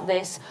think about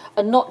this?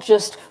 And not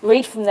just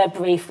read from their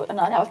brief. And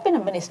I know I've been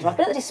a minister, I've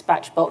been at the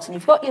dispatch box, and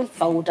you've got your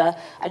folder,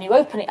 and you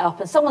open it up,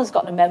 and someone's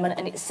got an amendment,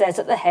 and it says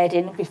at the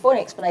heading, before an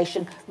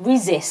explanation,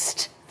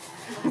 resist.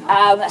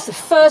 That's the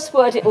first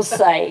word it will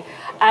say.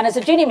 And as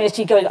a junior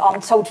minister, you go, I'm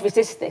told to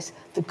resist this.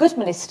 The good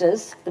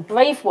ministers, the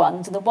brave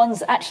ones, and the ones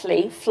that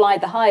actually fly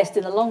the highest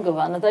in the longer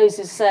run are those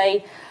who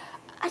say,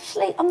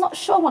 actually, I'm not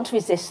sure I want to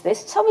resist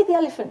this. Tell me the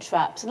elephant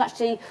traps. And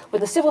actually,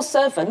 with the civil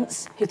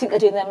servants who think they're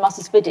doing their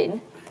master's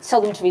bidding,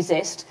 tell them to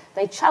resist.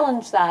 They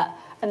challenge that,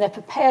 and they're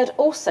prepared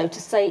also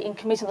to say in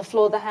committee on the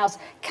floor of the House,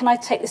 can I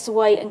take this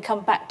away and come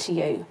back to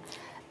you?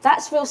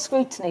 That's real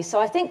scrutiny. So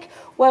I think,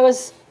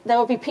 whereas there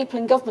will be people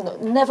in government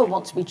that never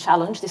want to be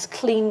challenged, this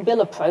clean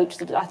bill approach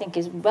that I think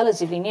is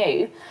relatively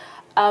new,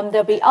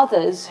 there'll be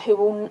others who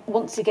will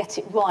want to get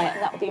it right,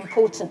 and that will be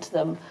important to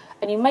them.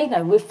 And you may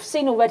know, we've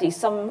seen already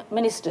some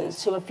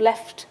ministers who have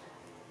left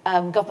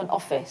government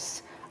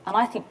office, and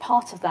I think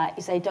part of that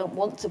is they don't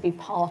want to be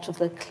part of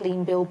the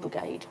clean bill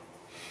brigade.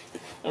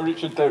 Now,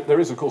 Richard, there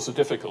is, of course, a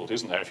difficulty,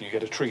 isn't there, if you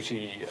get a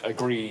treaty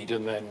agreed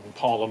and then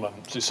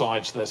Parliament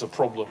decides there's a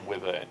problem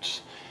with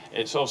it.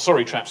 It's, oh,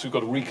 sorry, chaps, we've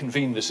got to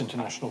reconvene this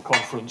international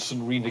conference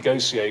and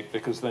renegotiate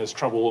because there's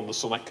trouble on the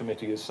Select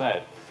Committee, as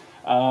said.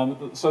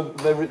 So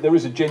there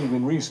is a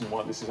genuine reason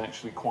why this is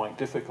actually quite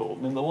difficult.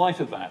 And in the light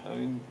of that, I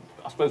mean,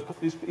 I suppose,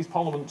 is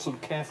Parliament sort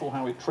of careful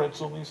how it treads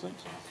on these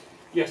things?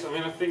 Yes, I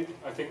mean, I think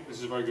this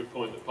is a very good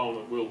point that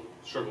Parliament will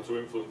struggle to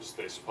influence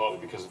this, partly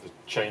because of the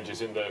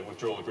changes in the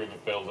withdrawal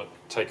agreement bill that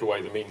take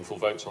away the meaningful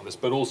votes on this,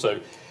 but also,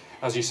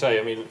 as you say,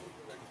 I mean,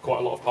 quite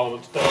a lot of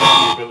Parliament don't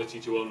have the ability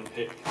to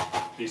unpick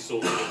these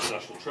sorts of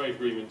international trade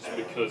agreements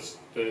because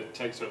they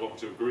take so long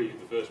to agree in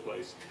the first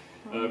place.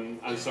 And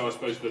so I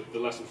suppose the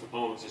lesson for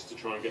Parliament is to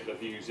try and get their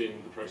views in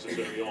the process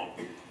early on.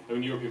 I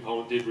mean, the European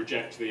Parliament did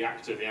reject the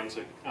ACTA, the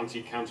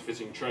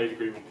Anti-Counterfeiting Trade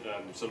Agreement,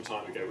 some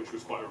time ago, which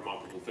was quite a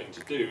remarkable thing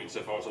to do,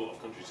 insofar as a lot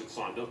of countries had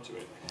signed up to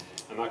it.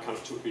 And that kind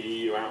of took the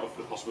EU out of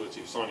the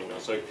possibility of signing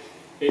that. So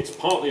it's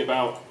partly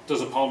about,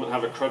 does a Parliament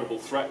have a credible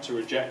threat to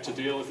reject a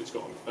deal if it's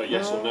got a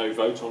yes or no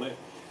vote on it?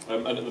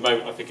 And at the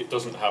moment, I think it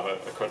doesn't have a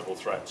credible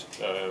threat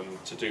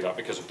to do that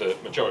because of the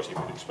majority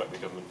would expect the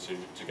government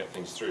to get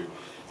things through.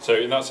 So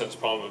in that sense,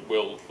 Parliament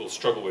will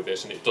struggle with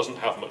this, and it doesn't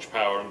have much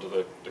power under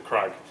the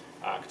CRAG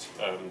act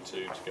to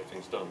get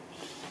things done.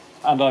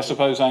 And I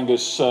suppose,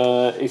 Angus,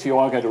 if you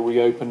are going to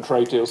reopen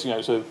trade deals,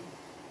 so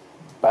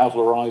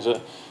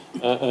Bowdlerizer,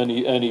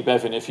 Ernie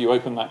Bevin, if you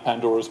open that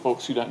Pandora's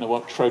box, you don't know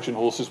what Trojan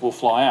horses will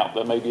fly out.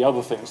 There may be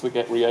other things that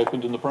get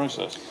reopened in the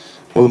process.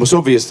 Well, the most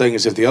obvious thing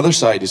is if the other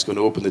side is going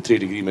to open the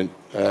trade agreement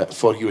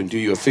for you and do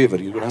you a favour,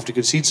 you're going to have to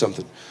concede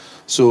something.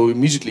 So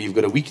immediately you've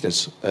got a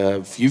weakness.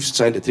 If you've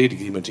signed a trade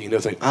agreement and you now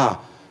think, I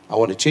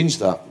want to change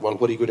that, well,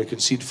 what are you going to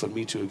concede for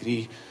me to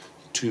agree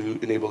to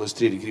enable this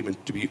trade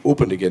agreement to be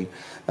opened again?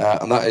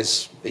 And that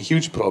is a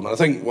huge problem. And I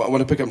think I want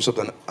to pick up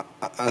something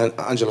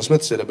Angela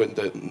Smith said about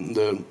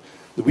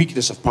the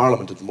weakness of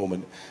Parliament at the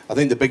moment. I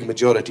think the big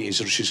majority,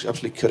 she's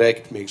absolutely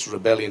correct, makes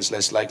rebellions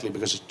less likely,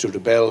 because to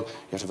rebel, you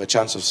have to have a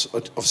chance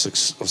of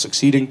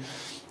succeeding.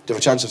 To have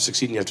a chance of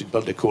succeeding, you have to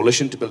build a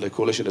coalition. To build a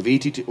coalition of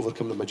 80 to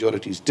overcome the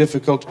majority is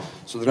difficult.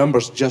 So the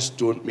numbers just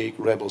don't make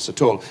rebels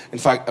at all. In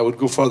fact, I would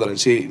go further and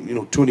say,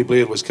 Tony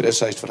Blair was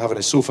criticised for having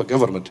a sofa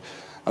government.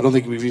 I don't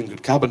think we've even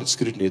got cabinet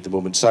scrutiny at the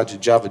moment. Sajid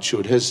Javid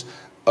showed his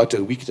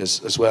utter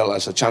weakness as well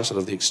as a Chancellor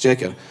of the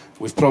Exchequer.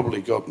 We've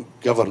probably got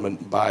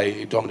government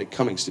by Dominic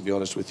Cummings, to be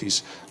honest, with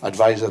his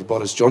advisor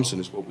Boris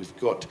Johnson is what we've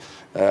got.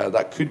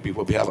 That could be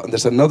what we have. And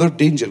there's another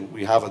danger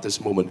we have at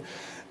this moment,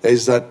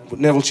 is that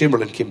Neville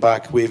Chamberlain came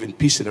back waving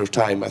peace in our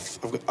time. I've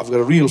got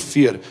a real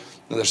fear that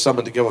there's some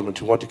in the government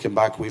who want to come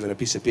back waving a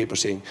piece of paper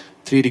saying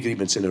trade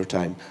agreements in our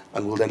time,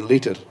 and will then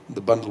later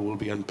the bundle will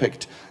be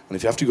unpicked. And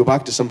if you have to go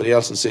back to somebody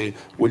else and say,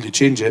 will you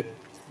change it?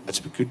 That's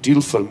a good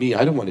deal for me.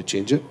 I don't want to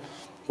change it.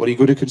 What are you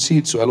going to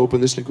concede? So I'll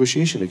open this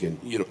negotiation again.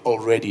 You're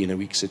already in a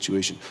weak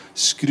situation.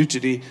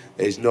 Scrutiny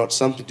is not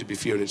something to be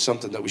feared. It's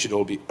something that we should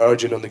all be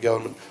urging on the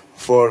government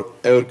for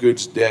our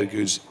goods, their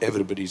goods,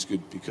 everybody's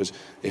good. Because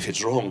if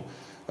it's wrong,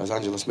 as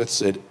Angela Smith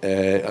said,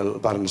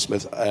 Baroness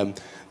Smith,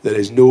 there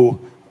is no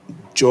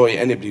joy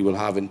anybody will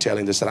have in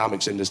telling the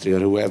ceramics industry or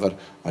whoever,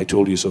 I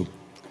told you so.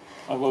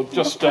 I will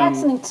just... Can I add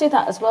something to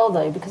that as well,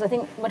 though, because I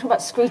think when we talk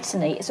about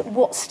scrutiny, it's at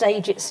what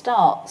stage it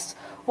starts.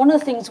 One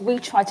of the things we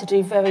tried to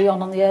do very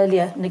on the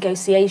earlier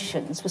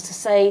negotiations was to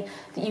say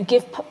that you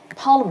give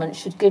Parliament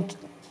should give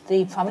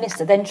the Prime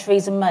Minister, then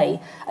Theresa May,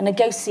 a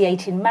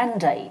negotiating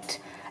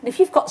mandate. And if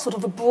you've got sort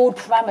of a broad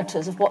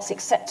parameters of what's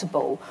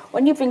acceptable,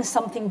 when you bring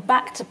something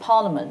back to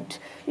Parliament,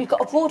 you've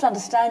got a broad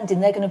understanding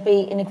they're going to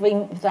be in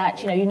agreement with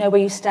that, you know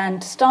where you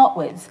stand to start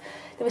with.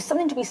 There is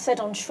something to be said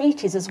on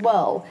treaties as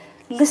well.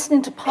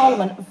 Listening to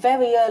Parliament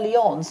very early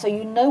on so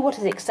you know what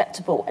is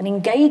acceptable and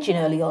engaging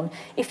early on.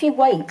 If you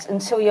wait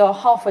until you're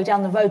halfway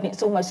down the road and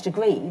it's almost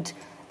agreed,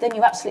 then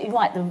you're absolutely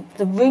right.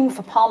 The room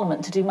for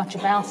Parliament to do much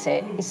about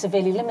it is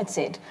severely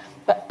limited.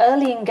 But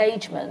early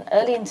engagement,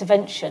 early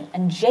intervention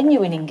and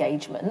genuine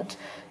engagement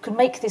could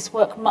make this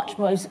work much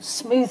more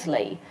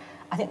smoothly.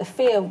 I think the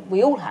fear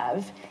we all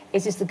have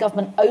is the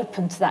government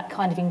open to that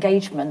kind of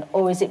engagement,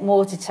 or is it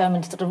more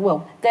determined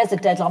to there's a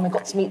deadline, we've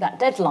got to meet that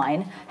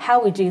deadline.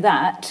 How we do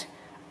that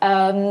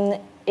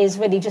is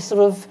really just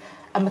sort of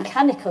a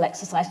mechanical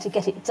exercise to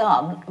get it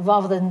done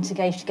rather than to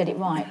engage to get it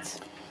right.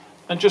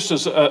 And just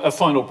as a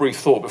final brief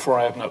thought before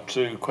I open up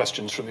to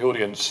questions from the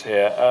audience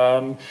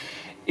here,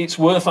 it's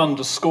worth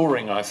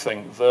underscoring, I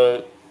think,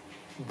 that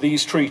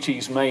these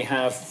treaties will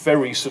have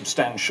very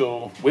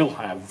substantial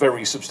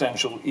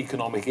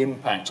economic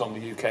impact on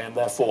the UK and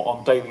therefore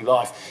on daily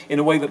life in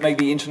a way that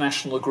maybe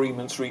international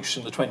agreements reached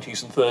in the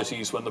 20s and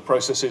 30s when the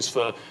processes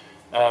for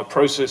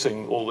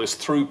processing all this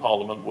through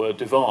Parliament were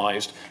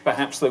devised,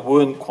 perhaps they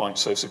weren't quite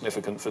so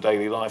significant for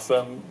daily life.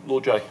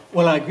 Lord Jay.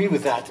 Well, I agree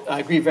with that. I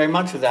agree very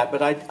much with that.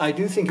 But I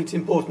do think it's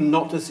important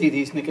not to see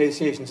these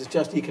negotiations as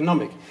just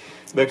economic,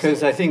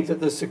 because I think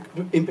that,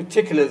 in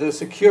particular, the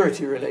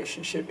security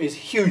relationship is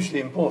hugely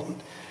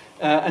important.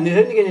 And you're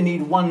only going to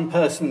need one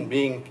person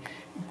being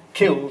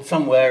killed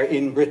somewhere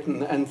in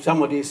Britain and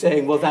somebody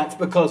saying, well, that's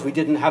because we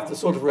didn't have the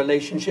sort of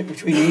relationship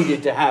which we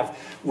needed to have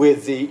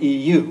with the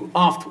EU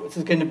afterwards.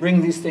 It's going to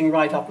bring this thing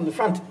right up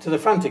to the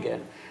front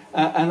again.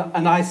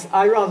 And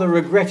I rather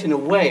regret in a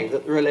way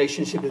that the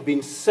relationship has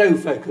been so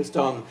focused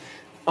on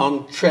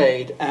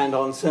trade and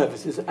on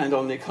services and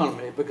on the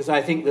economy, because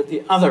I think that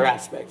the other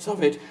aspects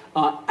of it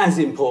are as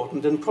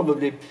important and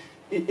probably,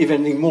 if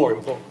anything, more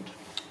important.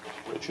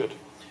 Richard.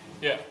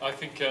 Yeah, I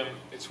think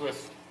it's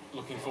worth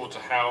looking forward to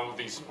how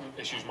these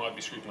issues might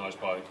be scrutinised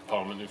by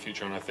Parliament in the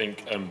future, and I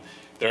think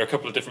there are a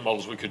couple of different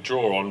models we could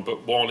draw on,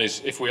 but one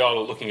is if we are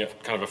looking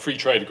at kind of a free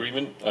trade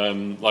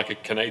agreement, like a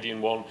Canadian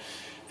one,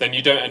 then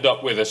you don't end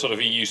up with a sort of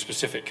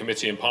EU-specific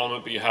committee in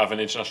Parliament, but you have an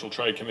international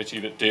trade committee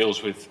that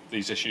deals with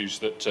these issues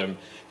that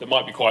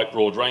might be quite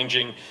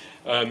broad-ranging.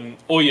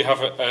 Or you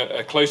have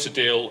a closer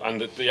deal, and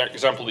the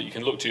example that you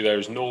can look to there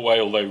is Norway,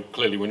 although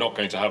clearly we're not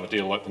going to have a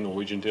deal like the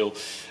Norwegian deal,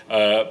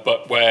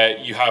 but where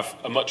you have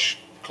a much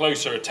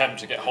closer attempt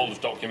to get hold of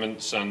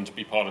documents and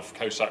be part of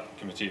COSAC,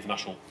 Committee of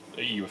National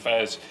EU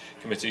Affairs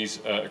Committees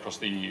across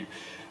the EU.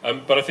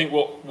 But I think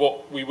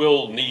what we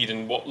will need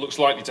and what looks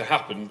likely to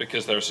happen,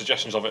 because there are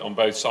suggestions of it on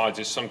both sides,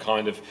 is some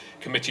kind of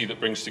committee that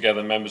brings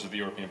together members of the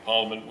European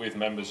Parliament with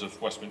members of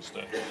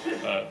Westminster,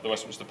 the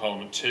Westminster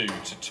Parliament too,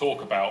 to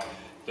talk about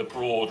the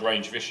broad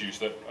range of issues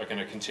that are going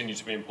to continue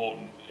to be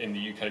important in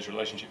the UK's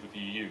relationship with the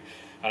EU.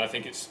 And I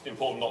think it's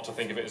important not to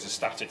think of it as a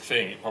static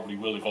thing. It probably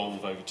will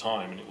evolve over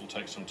time, and it will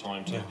take some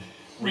time to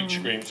reach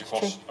agreements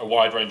across a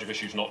wide range of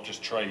issues, not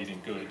just trade in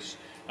goods.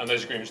 And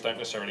those agreements don't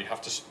necessarily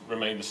have to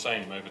remain the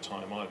same over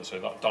time either. So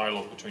that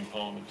dialogue between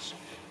parliaments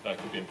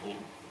could be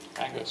important.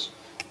 Angus?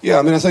 Yeah,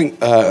 I mean, I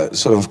think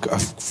sort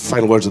of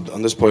final words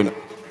on this point.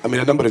 I mean,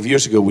 a number of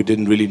years ago, we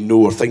didn't really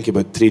know or think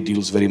about trade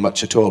deals very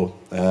much at all.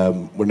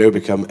 We're now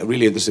become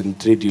really interested in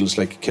trade deals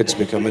like kids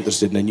become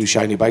interested in a new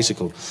shiny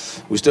bicycle.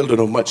 We still don't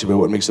know much about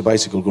what makes the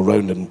bicycle go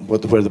round and where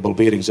the ball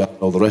bearings are and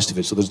all the rest of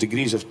it. So there's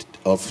degrees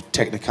of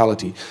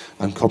technicality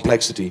and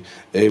complexity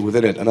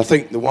within it. And I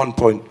think the one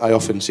point I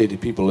often say to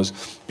people is,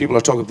 people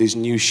are talking of these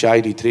new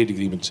shiny trade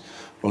agreements.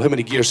 Well, how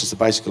many gears does the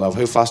bicycle have?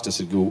 How fast does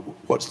it go?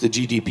 What's the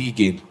GDP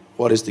gain?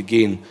 What is the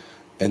gain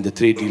in the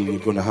trade deal you're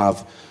going to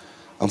have?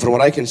 And from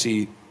what I can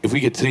see, if we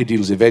get trade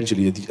deals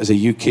eventually, as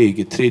a UK,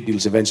 get trade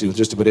deals eventually with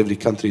just about every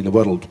country in the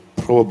world,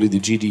 probably the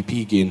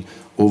GDP gain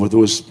over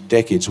those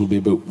decades will be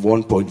about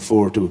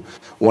 1.4 to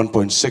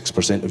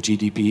 1.6% of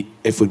GDP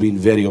if we're being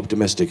very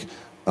optimistic.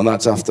 And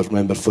that's after,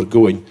 remember,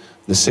 forgoing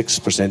the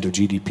 6% of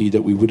GDP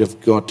that we would have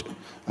got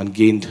and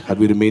gained had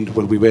we remained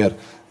where we were.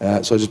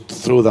 So I just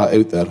throw that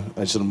out there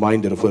as a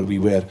reminder of where we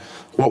were.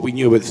 What we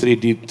knew about trade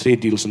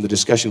deals and the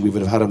discussion we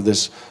would have had on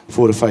this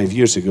 4 or 5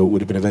 years ago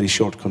would have been a very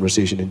short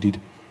conversation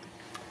indeed.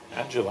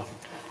 Angela?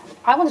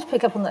 I wanted to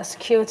pick up on that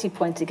security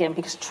point again,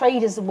 because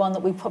trade is the one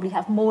that we probably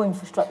have more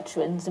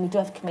infrastructure in, and we do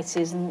have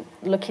committees and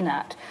looking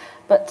at.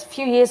 But a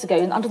few years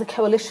ago, under the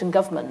coalition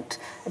government,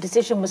 a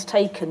decision was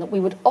taken that we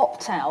would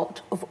opt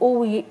out of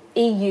all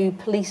EU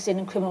policing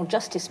and criminal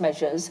justice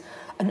measures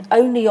and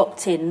only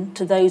opt in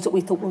to those that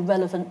we thought were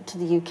relevant to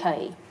the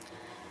UK.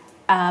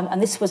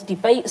 And this was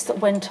debates that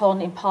went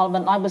on in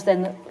Parliament. I was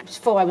then,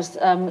 before I was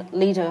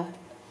leader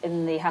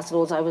in the House of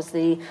Lords, I was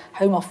the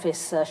Home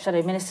Office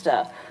Shadow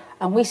Minister.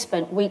 And we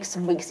spent weeks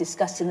and weeks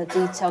discussing the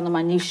detail and the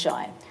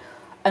minutiae.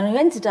 And we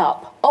ended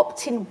up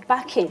opting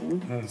back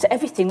in to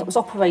everything that was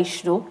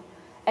operational,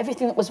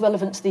 everything that was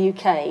relevant to the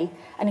UK.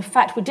 And in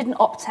fact, we didn't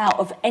opt out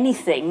of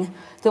anything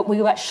that we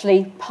were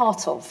actually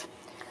part of.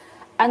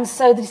 And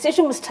so the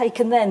decision was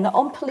taken then that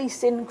on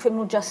policing,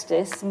 criminal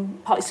justice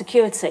and public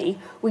security,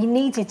 we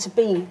needed to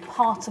be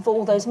part of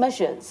all those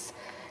measures.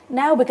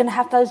 Now we're going to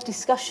have those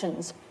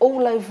discussions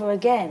all over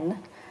again.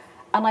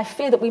 And I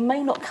fear that we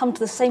may not come to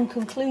the same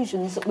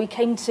conclusions that we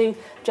came to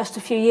just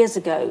a few years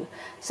ago.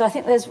 So I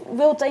think there's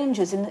real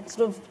dangers in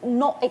sort of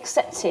not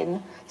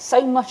accepting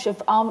so much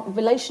of our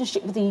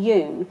relationship with the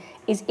EU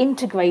is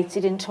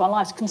integrated into our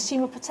lives.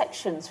 Consumer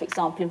protections, for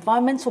example,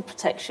 environmental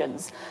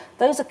protections,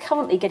 those are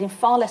currently getting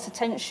far less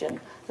attention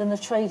than the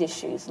trade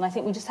issues. And I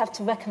think we just have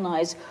to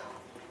recognise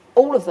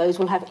all of those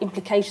will have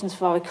implications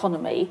for our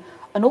economy.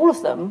 And all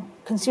of them,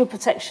 consumer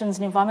protections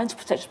and environmental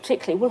protections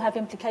particularly, will have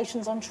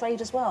implications on trade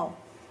as well.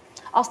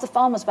 Ask the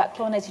farmers about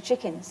chlorinated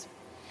chickens.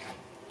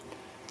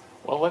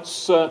 Well,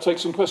 let's take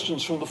some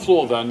questions from the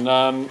floor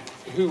then.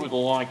 Who would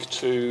like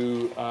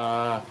to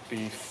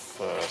be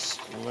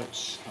first?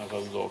 Let's have a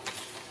look.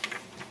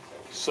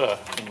 Sir,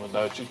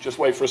 just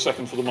wait for a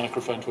second for the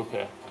microphone to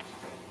appear.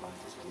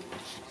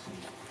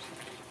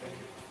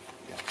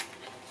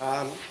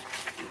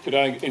 Could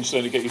I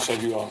incidentally get you to say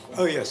who you are?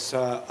 Oh, yes.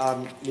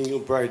 I'm Neil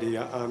Brady.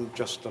 I'm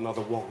just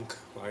another wonk,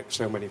 like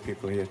so many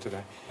people here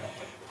today.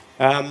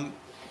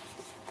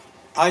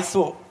 I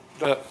thought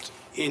that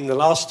in the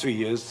last 3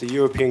 years, the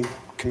European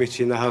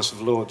Committee in the House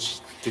of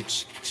Lords did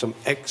some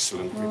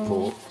excellent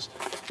reports,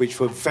 which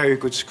were very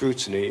good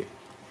scrutiny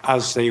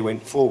as they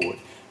went forward.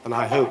 And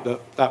I hope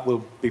that that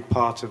will be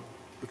part of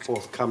the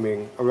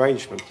forthcoming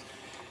arrangement.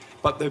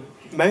 But the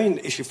main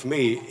issue for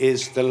me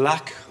is the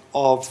lack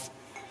of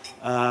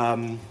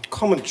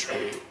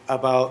commentary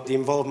about the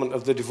involvement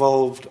of the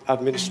devolved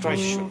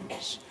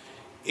administrations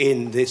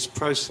in this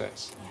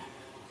process.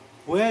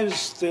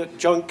 Where's the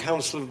Joint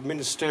Council of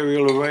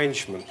Ministerial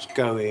Arrangements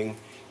going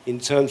in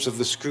terms of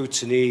the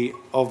scrutiny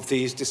of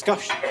these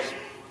discussions?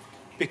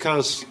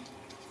 Because,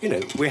 you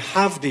know, we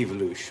have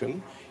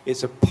devolution,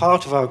 it's a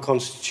part of our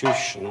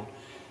constitution,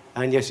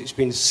 and yet it's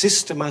been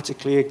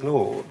systematically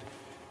ignored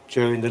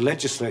during the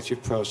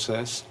legislative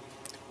process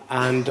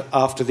and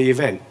after the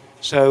event.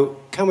 So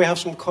can we have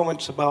some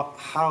comments about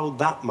how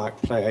that might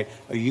play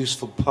a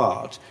useful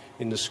part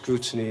in the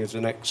scrutiny of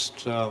the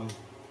next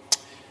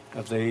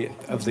of the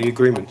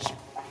agreements?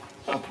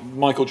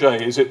 Michael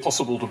J., is it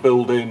possible to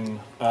build in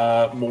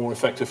more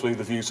effectively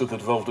the views of the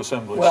devolved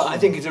assemblies? Well, I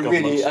think it's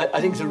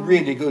a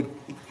really good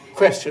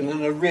question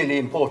and a really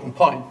important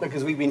point,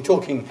 because we've been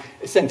talking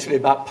essentially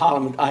about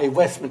Parliament, i.e.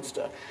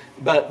 Westminster,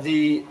 but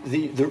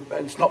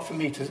it's not for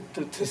me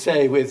to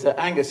say with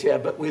Angus here,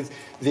 but with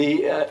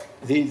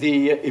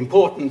the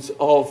importance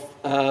of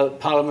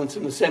parliaments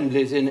and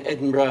assemblies in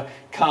Edinburgh,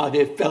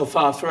 Cardiff,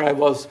 Belfast, where I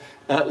was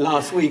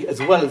last week, as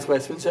well as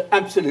Westminster,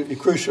 absolutely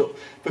crucial,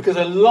 because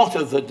a lot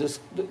of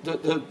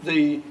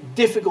the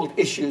difficult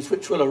issues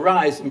which will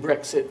arise in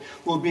Brexit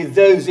will be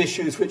those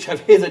issues which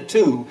have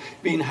hitherto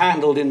been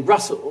handled in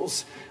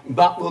Brussels,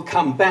 but will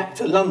come back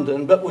to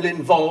London, but will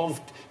involve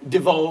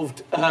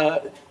devolved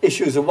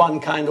issues of one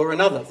kind or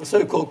another, the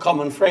so-called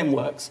common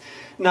frameworks.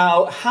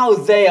 Now, how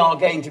they are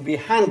going to be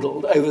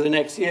handled over the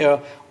next year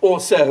or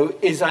so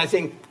is, I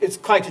think, it's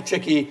quite a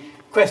tricky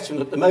question.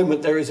 At the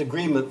moment, there is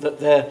agreement that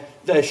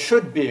there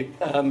should be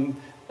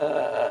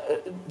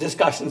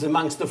discussions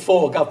amongst the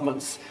four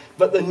governments,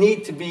 but there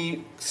need to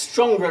be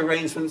stronger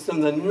arrangements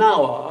than there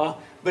now are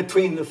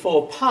between the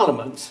four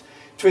parliaments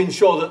to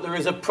ensure that there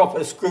is a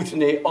proper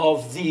scrutiny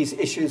of these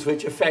issues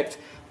which affect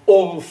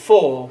all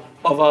four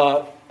of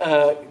our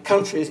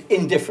countries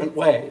in different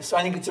ways. So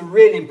I think it's a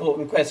really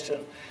important question,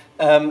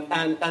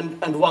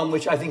 and one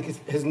which I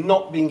think has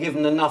not been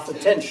given enough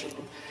attention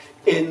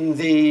in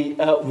the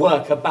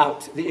work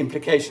about the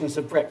implications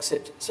of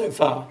Brexit so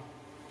far.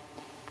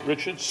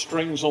 Richard,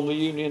 strings on the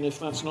union if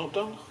that's not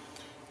done?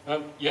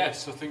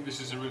 Yes, I think this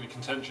is a really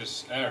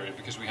contentious area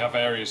because we have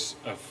areas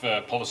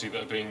of policy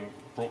that are being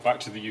brought back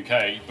to the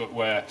UK, but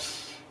where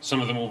some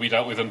of them will be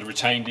dealt with under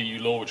retained EU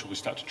law, which will be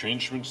statutory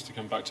instruments, to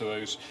come back to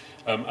those.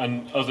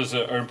 And others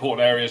are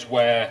important areas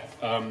where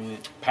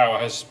power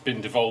has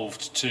been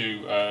devolved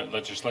to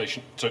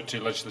legislation,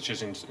 to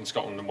legislatures in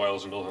Scotland and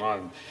Wales and Northern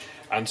Ireland.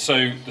 And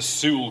so the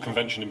Sewell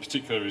Convention in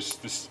particular is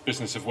this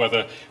business of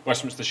whether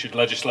Westminster should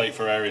legislate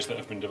for areas that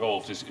have been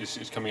devolved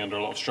is coming under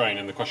a lot of strain.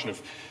 And the question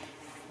of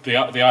the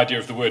idea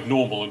of the word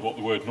normal and what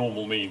the word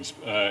normal means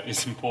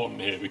is important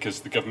here,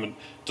 because the government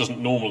doesn't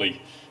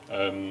normally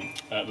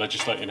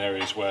legislate in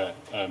areas where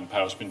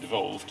power has been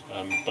devolved,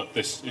 but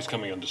this is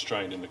coming under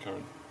strain in the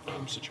current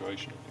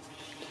situation.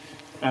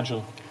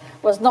 Angela?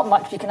 Well, there's not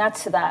much you can add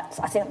to that.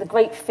 I think the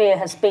great fear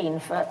has been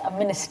for a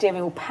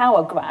ministerial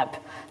power grab,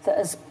 that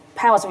as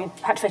powers are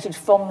repatriated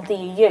from the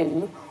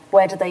EU,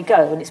 where do they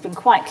go? And it's been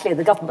quite clear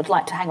the government would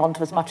like to hang on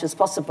to as much as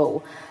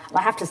possible. And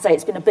I have to say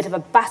it's been a bit of a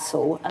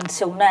battle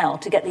until now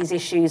to get these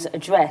issues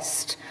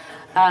addressed.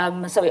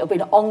 So it'll be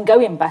an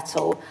ongoing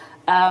battle.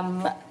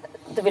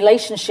 The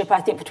relationship,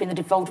 I think, between the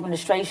devolved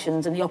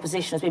administrations and the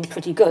opposition has been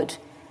pretty good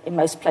in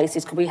most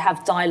places, because we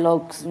have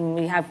dialogues and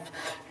we have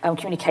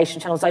communication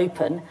channels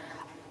open.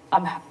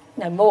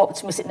 I'm more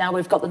optimistic now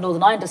we've got the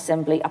Northern Ireland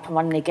Assembly up and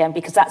running again,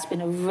 because that's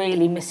been a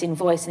really missing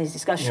voice in these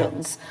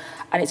discussions.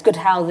 Yeah. And it's good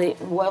how the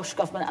Welsh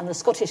Government and the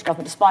Scottish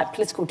Government, despite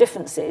political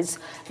differences,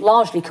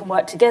 largely can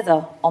work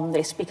together on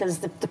this, because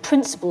the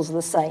principles are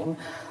the same.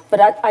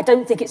 But I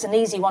don't think it's an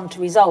easy one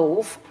to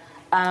resolve.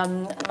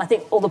 And I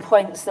think all the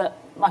points that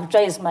Michael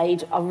J has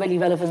made are really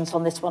relevant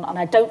on this one, and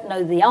I don't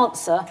know the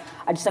answer.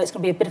 I just know it's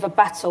going to be a bit of a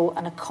battle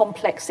and a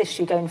complex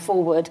issue going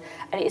forward,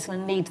 and it's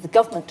going to need the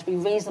government to be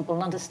reasonable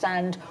and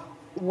understand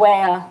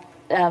where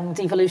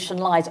devolution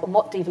lies and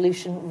what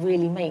devolution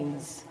really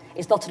means.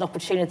 It's not an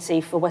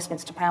opportunity for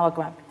Westminster power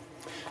grab.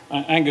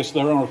 Angus,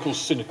 there are, of course,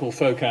 cynical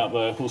folk out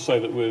there who'll say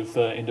that with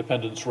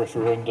independence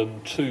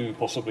referendum 2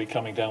 possibly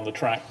coming down the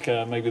track,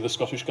 maybe the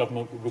Scottish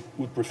Government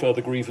would prefer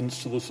the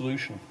grievance to the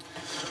solution.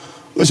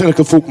 The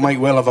cynical folk might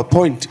well have a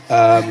point.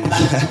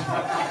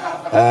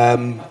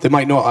 They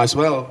might not as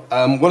well.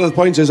 One of the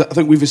points is, I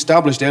think we've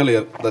established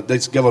earlier that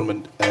this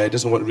government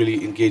doesn't want to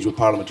really engage with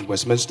Parliament in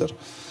Westminster.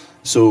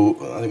 So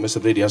I think Mr.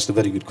 Brady asked a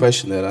very good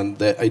question there, and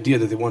the idea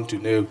that they want to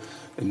now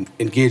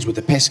engage with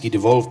the pesky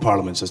devolved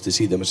parliaments, as they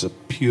see them, is a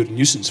pure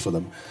nuisance for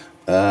them.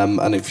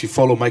 And if you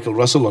follow Michael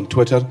Russell on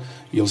Twitter,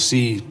 you'll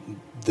see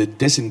the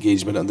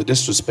disengagement and the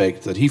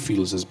disrespect that he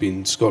feels has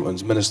been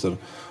Scotland's minister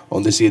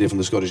on this area from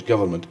the Scottish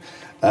Government.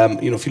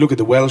 If you look at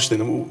the Welsh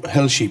thing,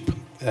 hill sheep,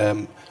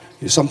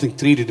 something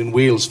traded in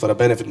Wales for a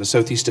benefit in the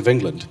southeast of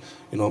England.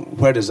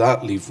 Where does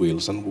that leave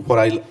Wales? And what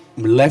I'm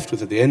left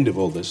with at the end of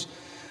all this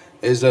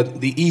is that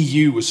the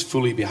EU was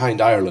fully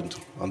behind Ireland,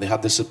 and they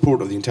had the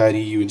support of the entire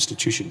EU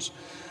institutions.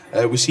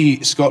 We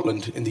see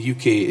Scotland in the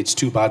UK, it's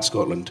too bad,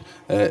 Scotland.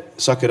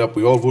 Suck it up,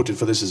 we all voted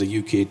for this as a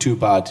UK, too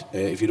bad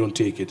if you don't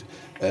take it.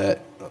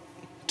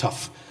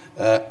 Tough.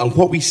 And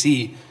what we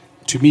see,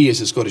 to me as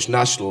a Scottish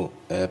National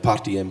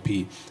Party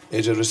MP,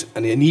 is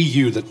an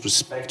EU that's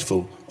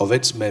respectful of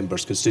its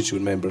members,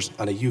 constituent members,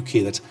 and a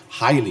UK that's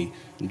highly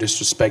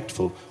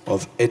disrespectful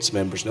of its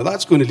members. Now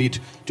that's going to lead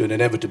to an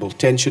inevitable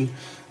tension,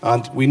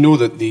 and we know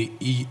that the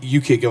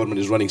UK government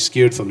is running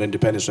scared from an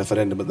independence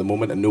referendum at the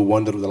moment, and no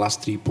wonder with the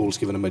last 3 polls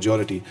given a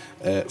majority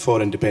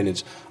for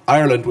independence.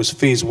 Ireland was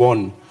phase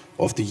 1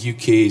 of the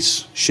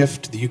UK's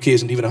shift. The UK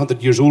isn't even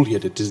 100 years old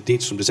yet. It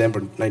dates from December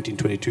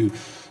 1922.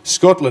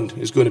 Scotland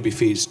is going to be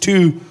phase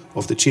 2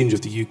 of the change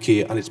of the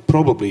UK, and it's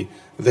probably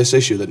this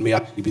issue that may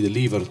actually be the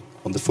lever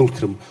on the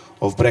fulcrum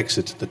of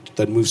Brexit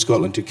that moves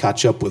Scotland to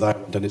catch up with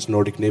Ireland and its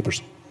Nordic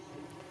neighbours.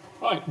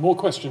 Right, more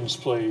questions,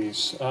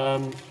 please.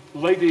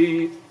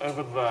 Lady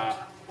over there.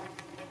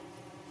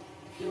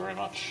 Thank you very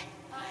much.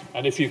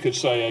 And if you could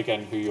say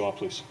again who you are,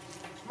 please.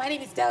 My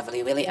name is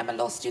Delvally Willie. I'm a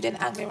law student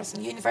at Anglia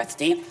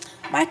University.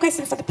 My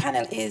question for the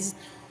panel is,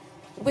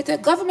 with a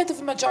government of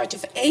a majority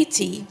of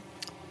 80,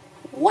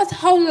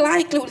 how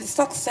likely will the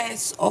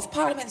success of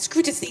Parliament's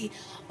scrutiny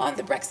on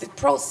the Brexit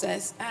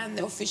process and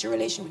the official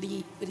relation with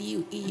the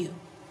EU?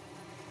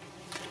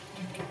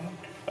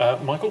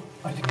 Michael?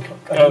 I didn't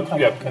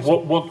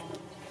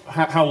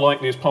How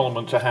likely is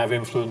Parliament to have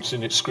influence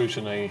in its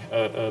scrutiny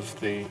of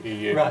the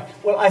EU? Right.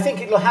 Well, I think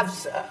it'll have.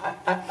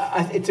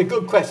 It's a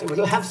good question.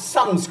 It'll have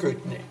some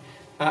scrutiny,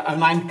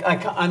 and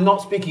I'm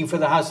not speaking for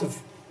the House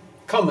of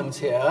Commons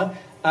here.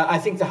 I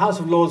think the House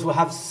of Lords will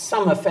have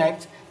some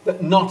effect,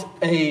 but not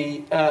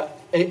a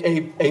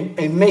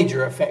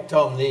major effect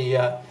on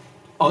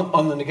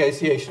the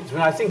negotiations.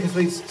 I think, as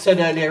we said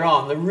earlier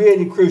on, the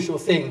really crucial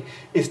thing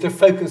is to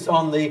focus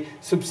on the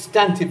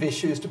substantive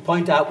issues, to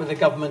point out where the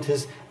government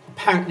is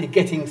apparently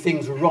getting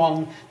things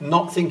wrong,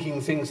 not thinking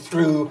things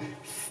through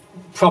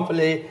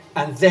properly,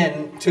 and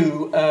then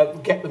to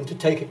get them to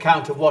take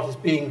account of what is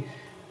being,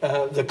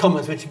 the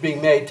comments which are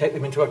being made, take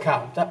them into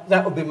account.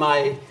 That would be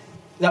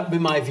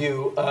my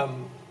view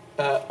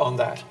on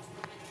that.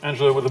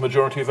 Angela, with a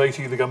majority of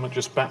 80, the government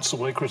just bats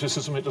away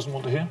criticism it doesn't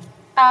want to hear?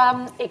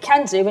 It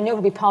can do, and you're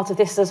going to be part of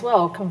this as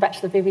well, come back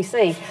to the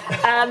BBC.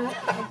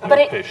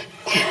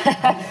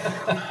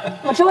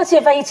 Majority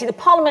of 80, the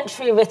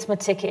parliamentary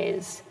arithmetic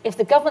is, if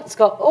the government's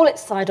got all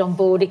its side on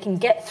board, it can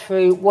get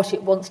through what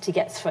it wants to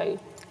get through.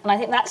 And I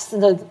think that's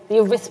the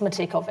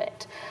arithmetic of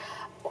it.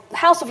 The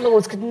House of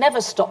Lords could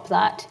never stop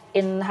that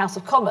in the House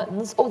of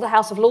Commons. All the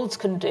House of Lords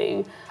can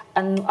do,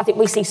 and I think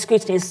we see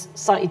scrutiny as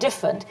slightly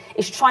different,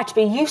 is try to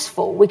be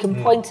useful. We can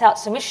point out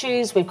some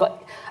issues. We've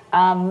got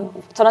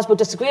sometimes we'll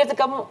disagree with the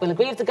government, we'll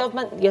agree with the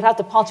government, you'll have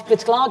the party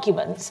political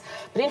arguments,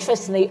 but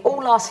interestingly,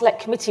 all our select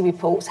committee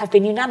reports have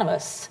been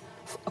unanimous,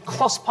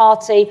 across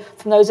party,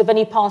 from those of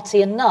any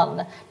party and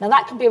none. Now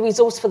that can be a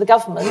resource for the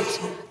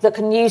government that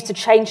can use to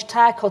change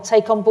tack or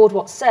take on board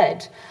what's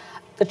said.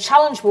 The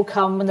challenge will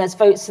come when there's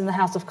votes in the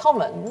House of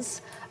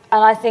Commons,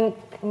 and I think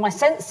my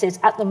sense is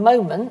at the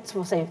moment,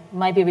 we'll say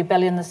maybe a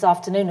rebellion this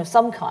afternoon of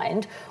some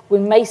kind, we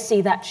may see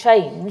that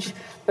change,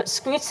 but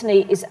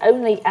scrutiny is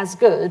only as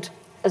good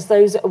as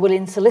those that are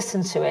willing to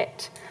listen to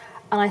it.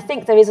 And I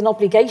think there is an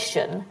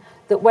obligation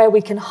that where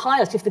we can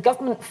highlight, if the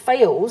government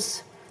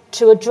fails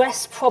to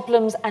address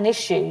problems and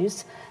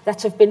issues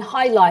that have been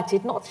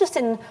highlighted, not just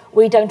in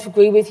we don't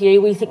agree with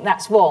you, we think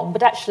that's wrong,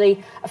 but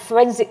actually a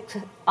forensic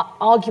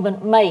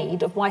argument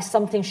made of why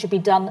something should be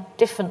done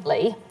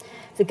differently.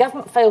 If the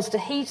government fails to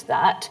heed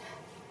that,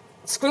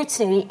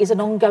 scrutiny is an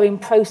ongoing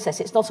process.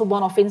 It's not a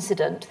one-off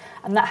incident,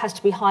 and that has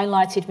to be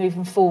highlighted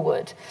moving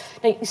forward.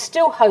 Now, you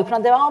still hope,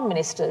 and there are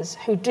ministers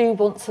who do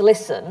want to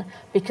listen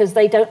because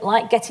they don't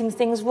like getting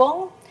things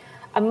wrong.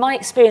 And my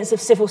experience of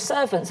civil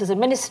servants as a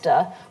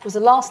minister was the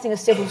last thing a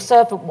civil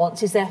servant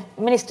wants is their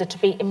minister to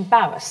be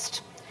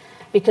embarrassed,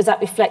 because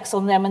that reflects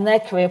on them and their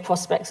career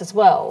prospects as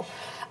well.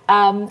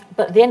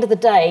 But at the end of the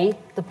day,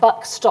 the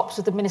buck stops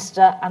with the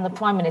Minister and the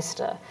Prime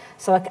Minister.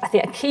 So I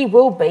think a key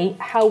will be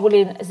how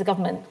willing is the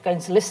government going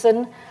to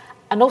listen.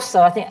 And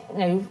also, I think,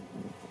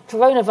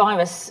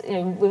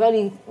 coronavirus, we've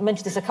only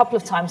mentioned this a couple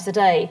of times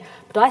today,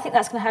 but I think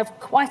that's going to have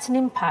quite an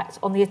impact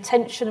on the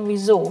attention and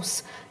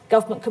resource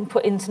government can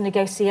put into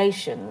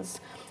negotiations.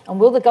 And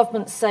will the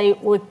government say,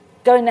 we're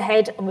going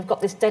ahead and we've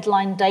got this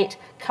deadline date,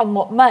 come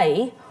what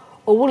may,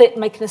 or will it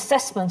make an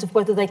assessment of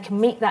whether they can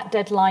meet that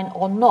deadline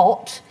or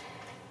not,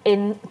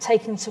 in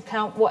taking into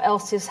account what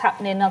else is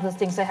happening and other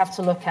things they have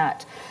to look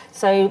at.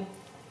 So,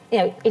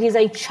 it is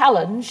a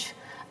challenge.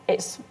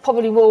 It's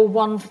probably more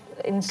one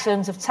in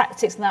terms of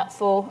tactics and that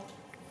for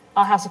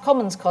our House of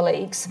Commons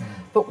colleagues,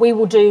 but we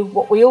will do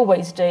what we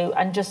always do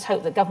and just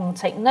hope that government will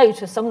take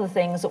note of some of the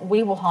things that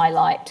we will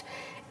highlight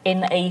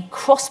in a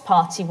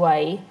cross-party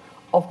way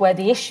of where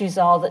the issues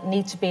are that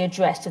need to be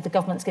addressed if the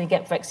government's going to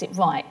get Brexit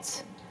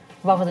right,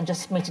 rather than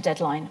just meet a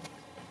deadline.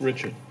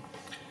 Richard?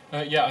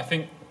 I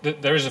think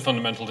there is a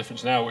fundamental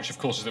difference now, which of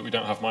course is that we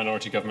don't have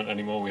minority government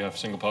anymore, we have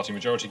single-party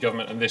majority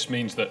government, and this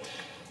means that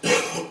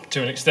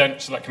to an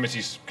extent select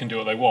committees can do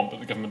what they want,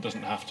 but the government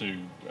doesn't have to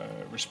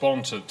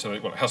respond to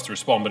it has to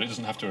respond, but it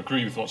doesn't have to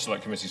agree with what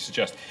select committees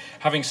suggest.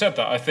 Having said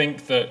that, I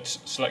think that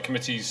select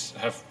committees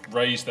have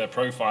raised their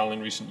profile in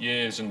recent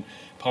years, and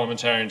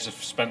parliamentarians have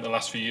spent the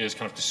last few years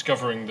kind of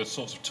discovering the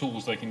sorts of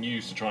tools they can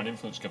use to try and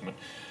influence government.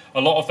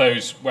 A lot of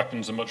those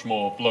weapons are much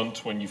more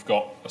blunt when you've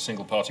got a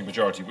single-party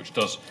majority, which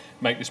does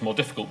make this more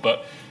difficult.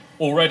 But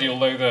already,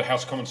 although the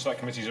House of Commons Select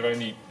Committees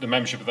the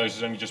membership of those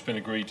has only just been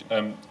agreed,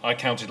 I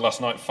counted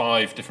last night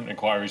 5 different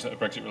inquiries that are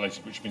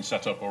Brexit-related, which have been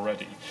set up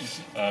already.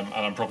 And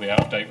I'm probably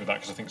out of date with that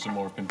because I think some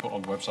more have been put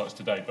on the websites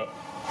today. But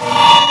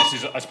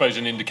this is, I suppose,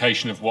 an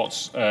indication of what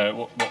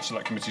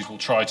Select Committees will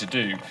try to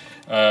do.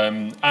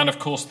 And of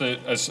course,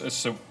 as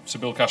Sir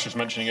Bill Cash was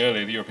mentioning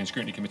earlier, the European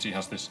Scrutiny Committee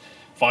has this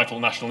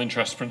vital national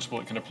interest principle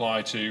it can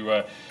apply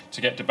to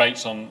get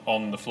debates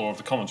on the floor of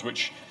the Commons,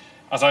 which,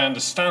 as I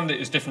understand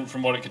it, is different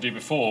from what it could do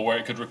before, where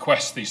it could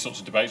request these sorts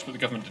of debates, but the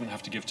government didn't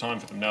have to give time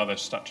for them. Now they're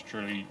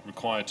statutorily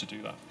required to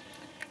do that.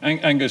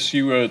 Angus,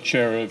 you were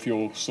chair of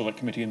your select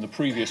committee in the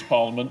previous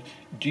Parliament.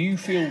 Do you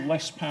feel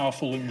less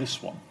powerful in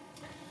this one?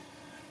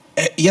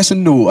 Yes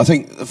and no. I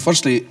think,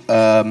 firstly,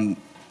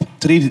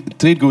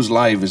 trade goes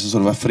live is a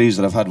sort of a phrase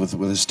that I've had with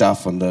the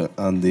staff and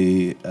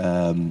the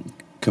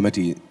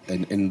committee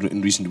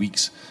in recent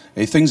weeks.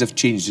 Things have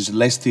changed. It's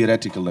less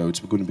theoretical now. It's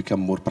going to become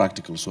more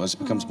practical. So as it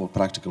becomes more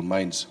practical,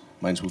 minds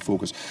will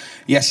focus.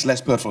 Yes,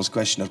 Les Purfall's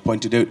question, I've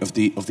pointed out, of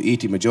the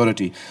 80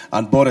 majority,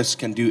 and Boris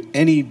can do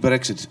any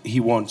Brexit he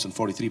wants on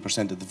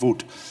 43% of the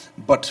vote.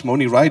 But my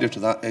only rider to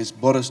that is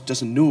Boris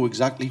doesn't know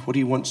exactly what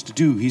he wants to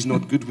do. He's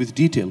not good with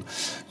detail.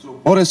 So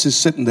Boris is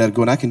sitting there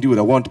going, I can do what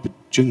I want, but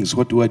jings,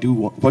 what do I do?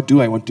 What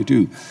do I want to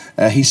do?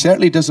 He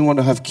certainly doesn't want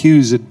to have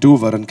queues at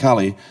Dover and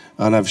Calais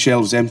and have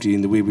shelves empty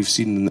in the way we've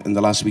seen in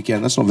the last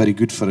weekend. That's not very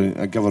good for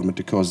a government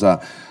to cause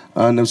that.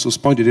 And as was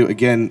pointed out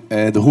again,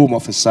 the Home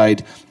Office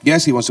side,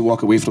 yes, he wants to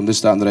walk away from this,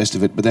 that and the rest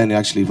of it, but then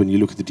actually when you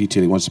look at the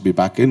detail, he wants to be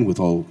back in with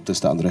all this,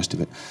 that and the rest of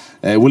it.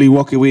 Will he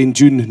walk away in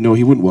June? No,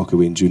 he wouldn't walk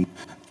away in June.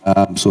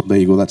 So there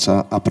you go, that's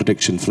a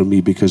prediction from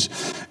me, because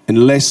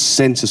unless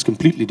sense has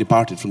completely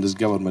departed from this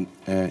government,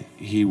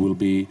 he will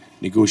be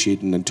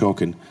negotiating and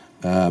talking.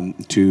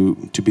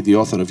 To be the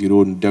author of your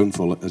own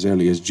downfall as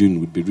early as June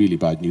would be really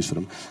bad news for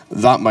him.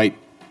 That might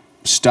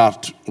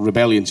start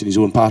rebellions in his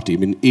own party. I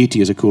mean, 80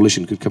 as a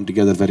coalition could come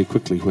together very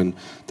quickly when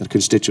their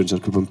constituents are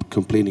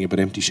complaining about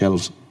empty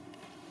shelves.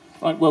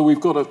 Right, well, we've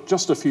got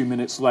just a few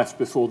minutes left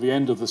before the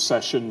end of the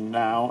session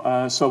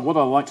now. So what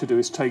I'd like to do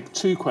is take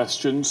two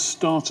questions,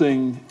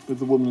 starting with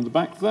the woman in the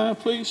back there,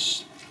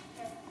 please.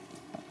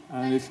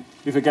 And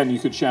if again you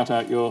could shout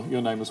out your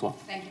name as well.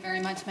 Thank you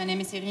very much. My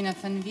name is Irina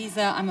van Wiese.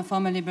 I'm a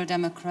former Liberal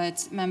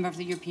Democrat, member of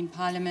the European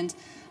Parliament.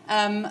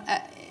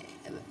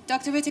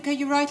 Dr. Whitaker,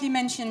 you rightly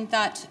mentioned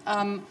that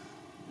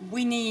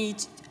we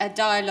need a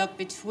dialogue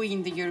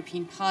between the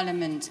European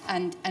Parliament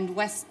and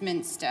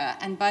Westminster.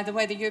 And by the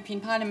way, the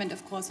European Parliament,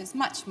 of course, has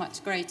much,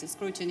 much greater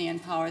scrutiny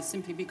and power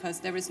simply because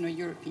there is no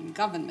European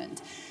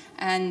government.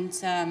 And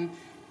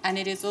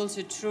it is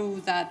also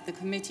true that the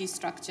committee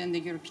structure in the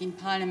European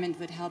Parliament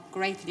would help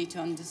greatly to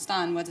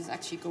understand what is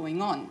actually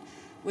going on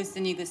with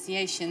the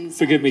negotiations.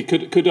 Forgive me,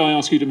 could I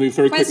ask you to move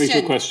very quickly to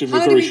a question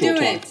with very short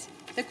time? How do we do it?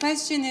 The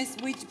question is,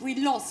 we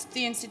lost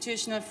the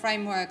institutional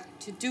framework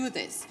to do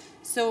this.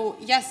 So,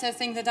 yes, I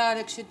think the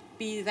dialogue should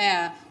be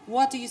there.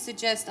 What do you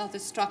suggest are the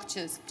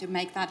structures to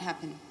make that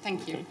happen?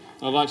 Thank you. Okay.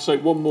 I'd like to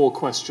take one more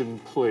question,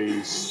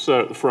 please.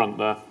 Sir, at the front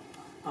there.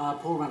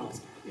 Paul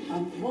Reynolds.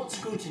 What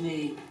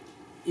scrutiny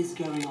is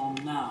going on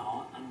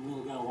now and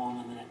will go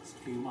on in the next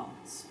few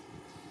months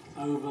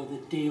over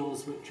the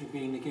deals which are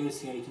being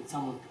negotiated,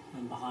 some of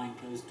them behind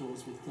closed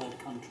doors with third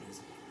countries?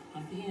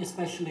 I'm thinking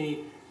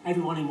especially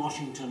everyone in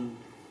Washington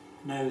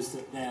knows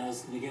that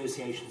there's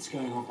negotiations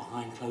going on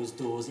behind closed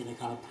doors in a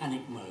kind of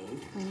panic mode.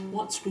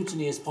 What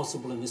scrutiny is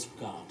possible in this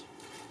regard?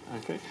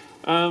 Okay.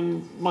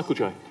 Michael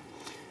J.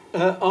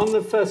 On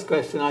the first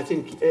question, I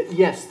think,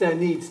 yes, there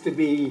needs to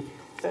be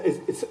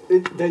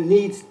there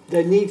needs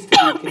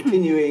to be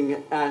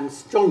continuing and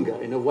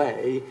stronger, in a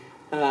way,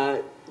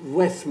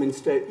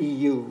 Westminster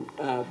EU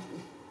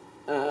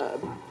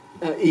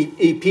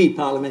EP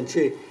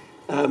parliamentary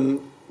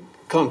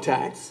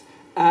contacts,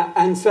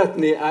 and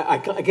certainly, I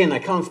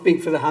can't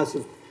speak for the House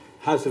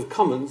of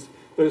Commons,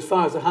 but as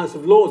far as the House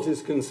of Lords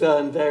is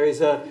concerned, there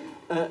is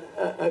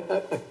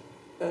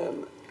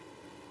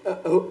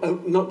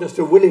not just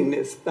a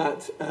willingness,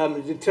 but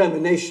a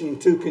determination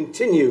to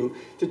continue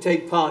to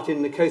take part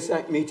in the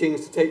COSAC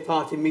meetings, to take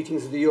part in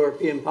meetings of the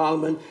European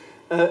Parliament,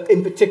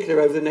 in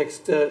particular over the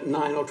next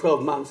 9 or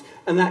 12 months.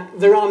 And that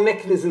there are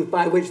mechanisms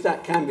by which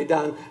that can be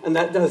done, and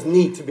that does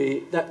need to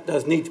be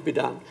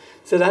done.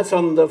 So that's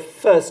on the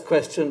first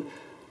question.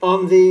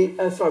 On the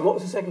sorry, what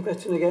was the second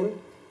question again?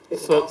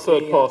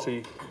 Third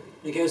party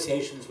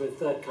negotiations with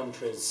third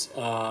countries.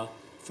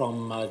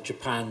 From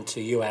Japan to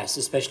US,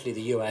 especially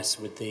the US,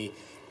 with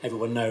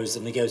everyone knows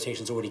the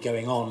negotiations already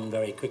going on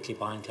very quickly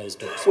behind closed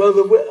doors. Well,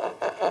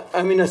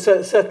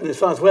 certainly as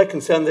far as we're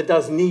concerned, there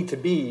does need to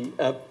be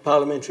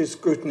parliamentary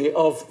scrutiny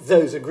of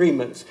those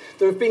agreements.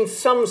 There have been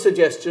some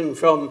suggestion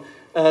from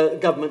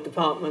government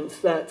departments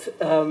that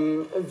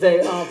they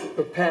are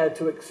prepared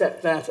to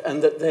accept that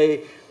and that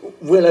they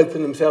will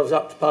open themselves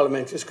up to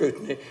parliamentary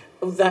scrutiny.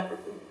 That,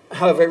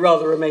 however,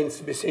 rather remains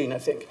to be seen, I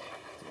think.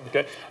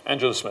 Okay.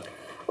 Angela Smith.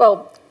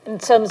 Well, in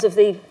terms of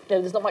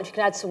there's not much you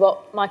can add to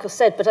what Michael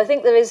said, but I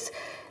think there's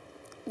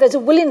a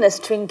willingness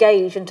to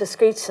engage and to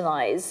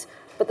scrutinise,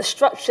 but the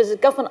structures, the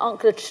government aren't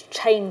going to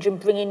change and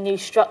bring in new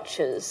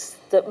structures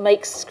that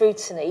make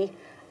scrutiny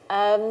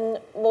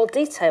more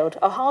detailed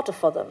or harder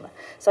for them.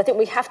 So I think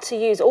we have to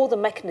use all the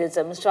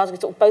mechanisms, to answer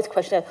both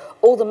questions,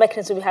 all the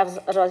mechanisms we have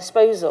at our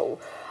disposal.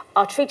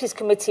 Our Treaties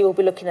Committee will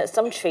be looking at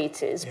some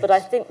treaties, but I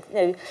think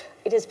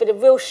it has been a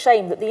real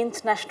shame that the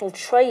International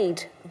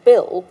Trade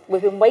Bill,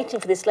 we've been waiting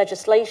for this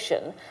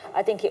legislation.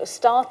 I think it was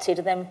started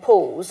and then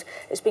paused.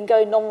 It's been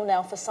going on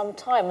now for some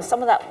time. And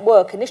some of that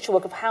work, initial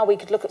work of how we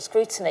could look at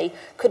scrutiny,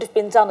 could have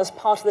been done as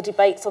part of the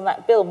debates on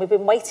that bill, and we've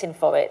been waiting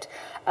for it.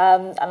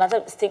 And I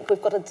don't think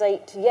we've got a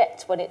date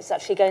yet when it's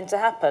actually going to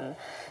happen.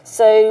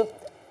 So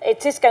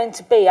it is going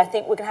to be, I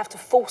think we're going to have to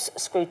force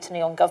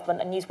scrutiny on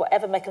government and use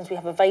whatever mechanisms we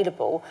have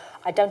available.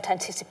 I don't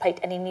anticipate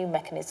any new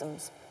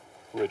mechanisms.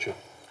 Richard.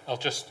 I'll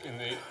just,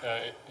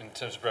 in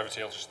terms of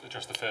brevity, I'll just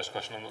address the first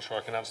question. I'm not sure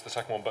I can answer the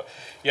second one, but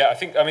yeah, I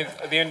think,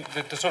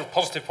 the sort of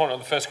positive point on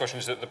the first question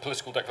is that the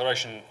political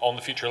declaration on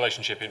the future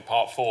relationship in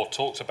Part 4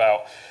 talks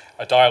about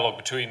a dialogue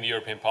between the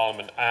European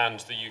Parliament and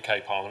the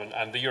UK Parliament,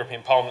 and the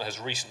European Parliament has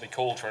recently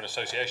called for an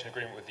association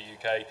agreement with the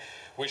UK,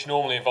 which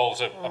normally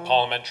involves a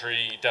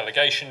parliamentary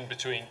delegation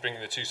between bringing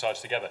the two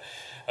sides together.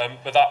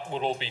 But that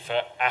would all be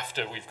for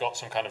after we've got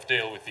some kind of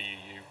deal with the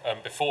EU.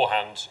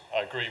 Beforehand,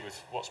 I agree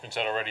with what's been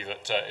said already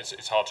that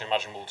it's hard to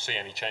imagine we'll see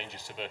any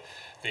changes to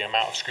the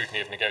amount of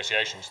scrutiny of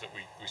negotiations that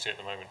we see at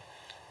the moment.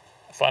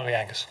 Finally,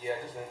 Angus. Yeah,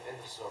 just in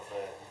this sort of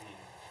being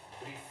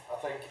brief, I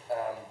think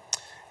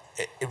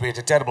it would be a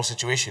terrible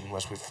situation,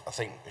 as I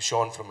think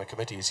Sean from my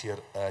committee is here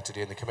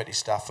today, and the committee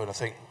staff, and I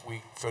think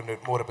we found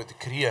out more about the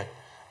Korea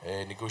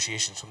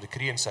negotiations from the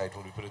Korean side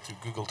when we put it through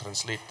Google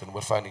Translate than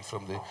we're finding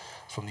from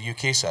the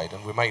UK side,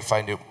 and we might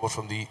find out more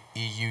from the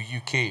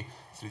EU-UK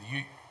through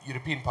the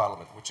European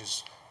Parliament, which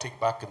is take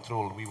back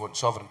control, and we want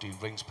sovereignty,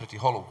 rings pretty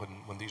hollow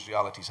when these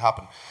realities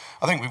happen.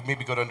 I think we've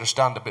maybe got to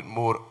understand a bit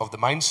more of the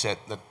mindset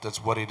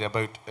that's worried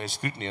about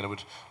scrutiny, and I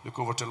would look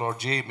over to Lord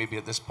Jay maybe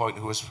at this point,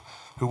 who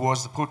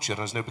was the poacher and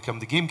has now become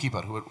the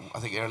gamekeeper, who I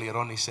think earlier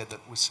on he said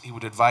that he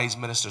would advise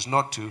ministers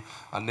not to,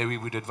 and now he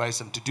would advise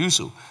them to do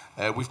so.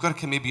 We've got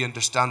to maybe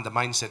understand the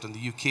mindset on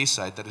the UK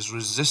side that is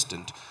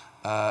resistant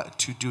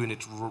to doing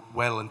it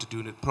well and to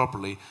doing it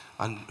properly,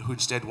 and who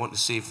instead want to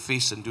save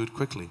face and do it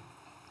quickly.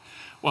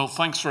 Well,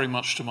 thanks very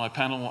much to my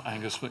panel,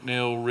 Angus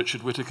MacNeil,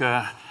 Richard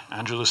Whitaker,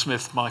 Angela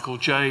Smith, Michael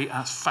Jay.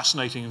 A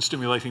fascinating and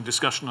stimulating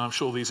discussion. I'm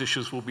sure these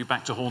issues will be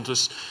back to haunt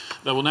us.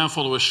 There will now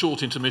follow a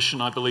short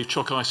intermission. I believe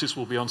Choc Isis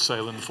will be on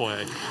sale in the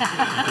foyer.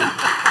 Thank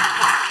you.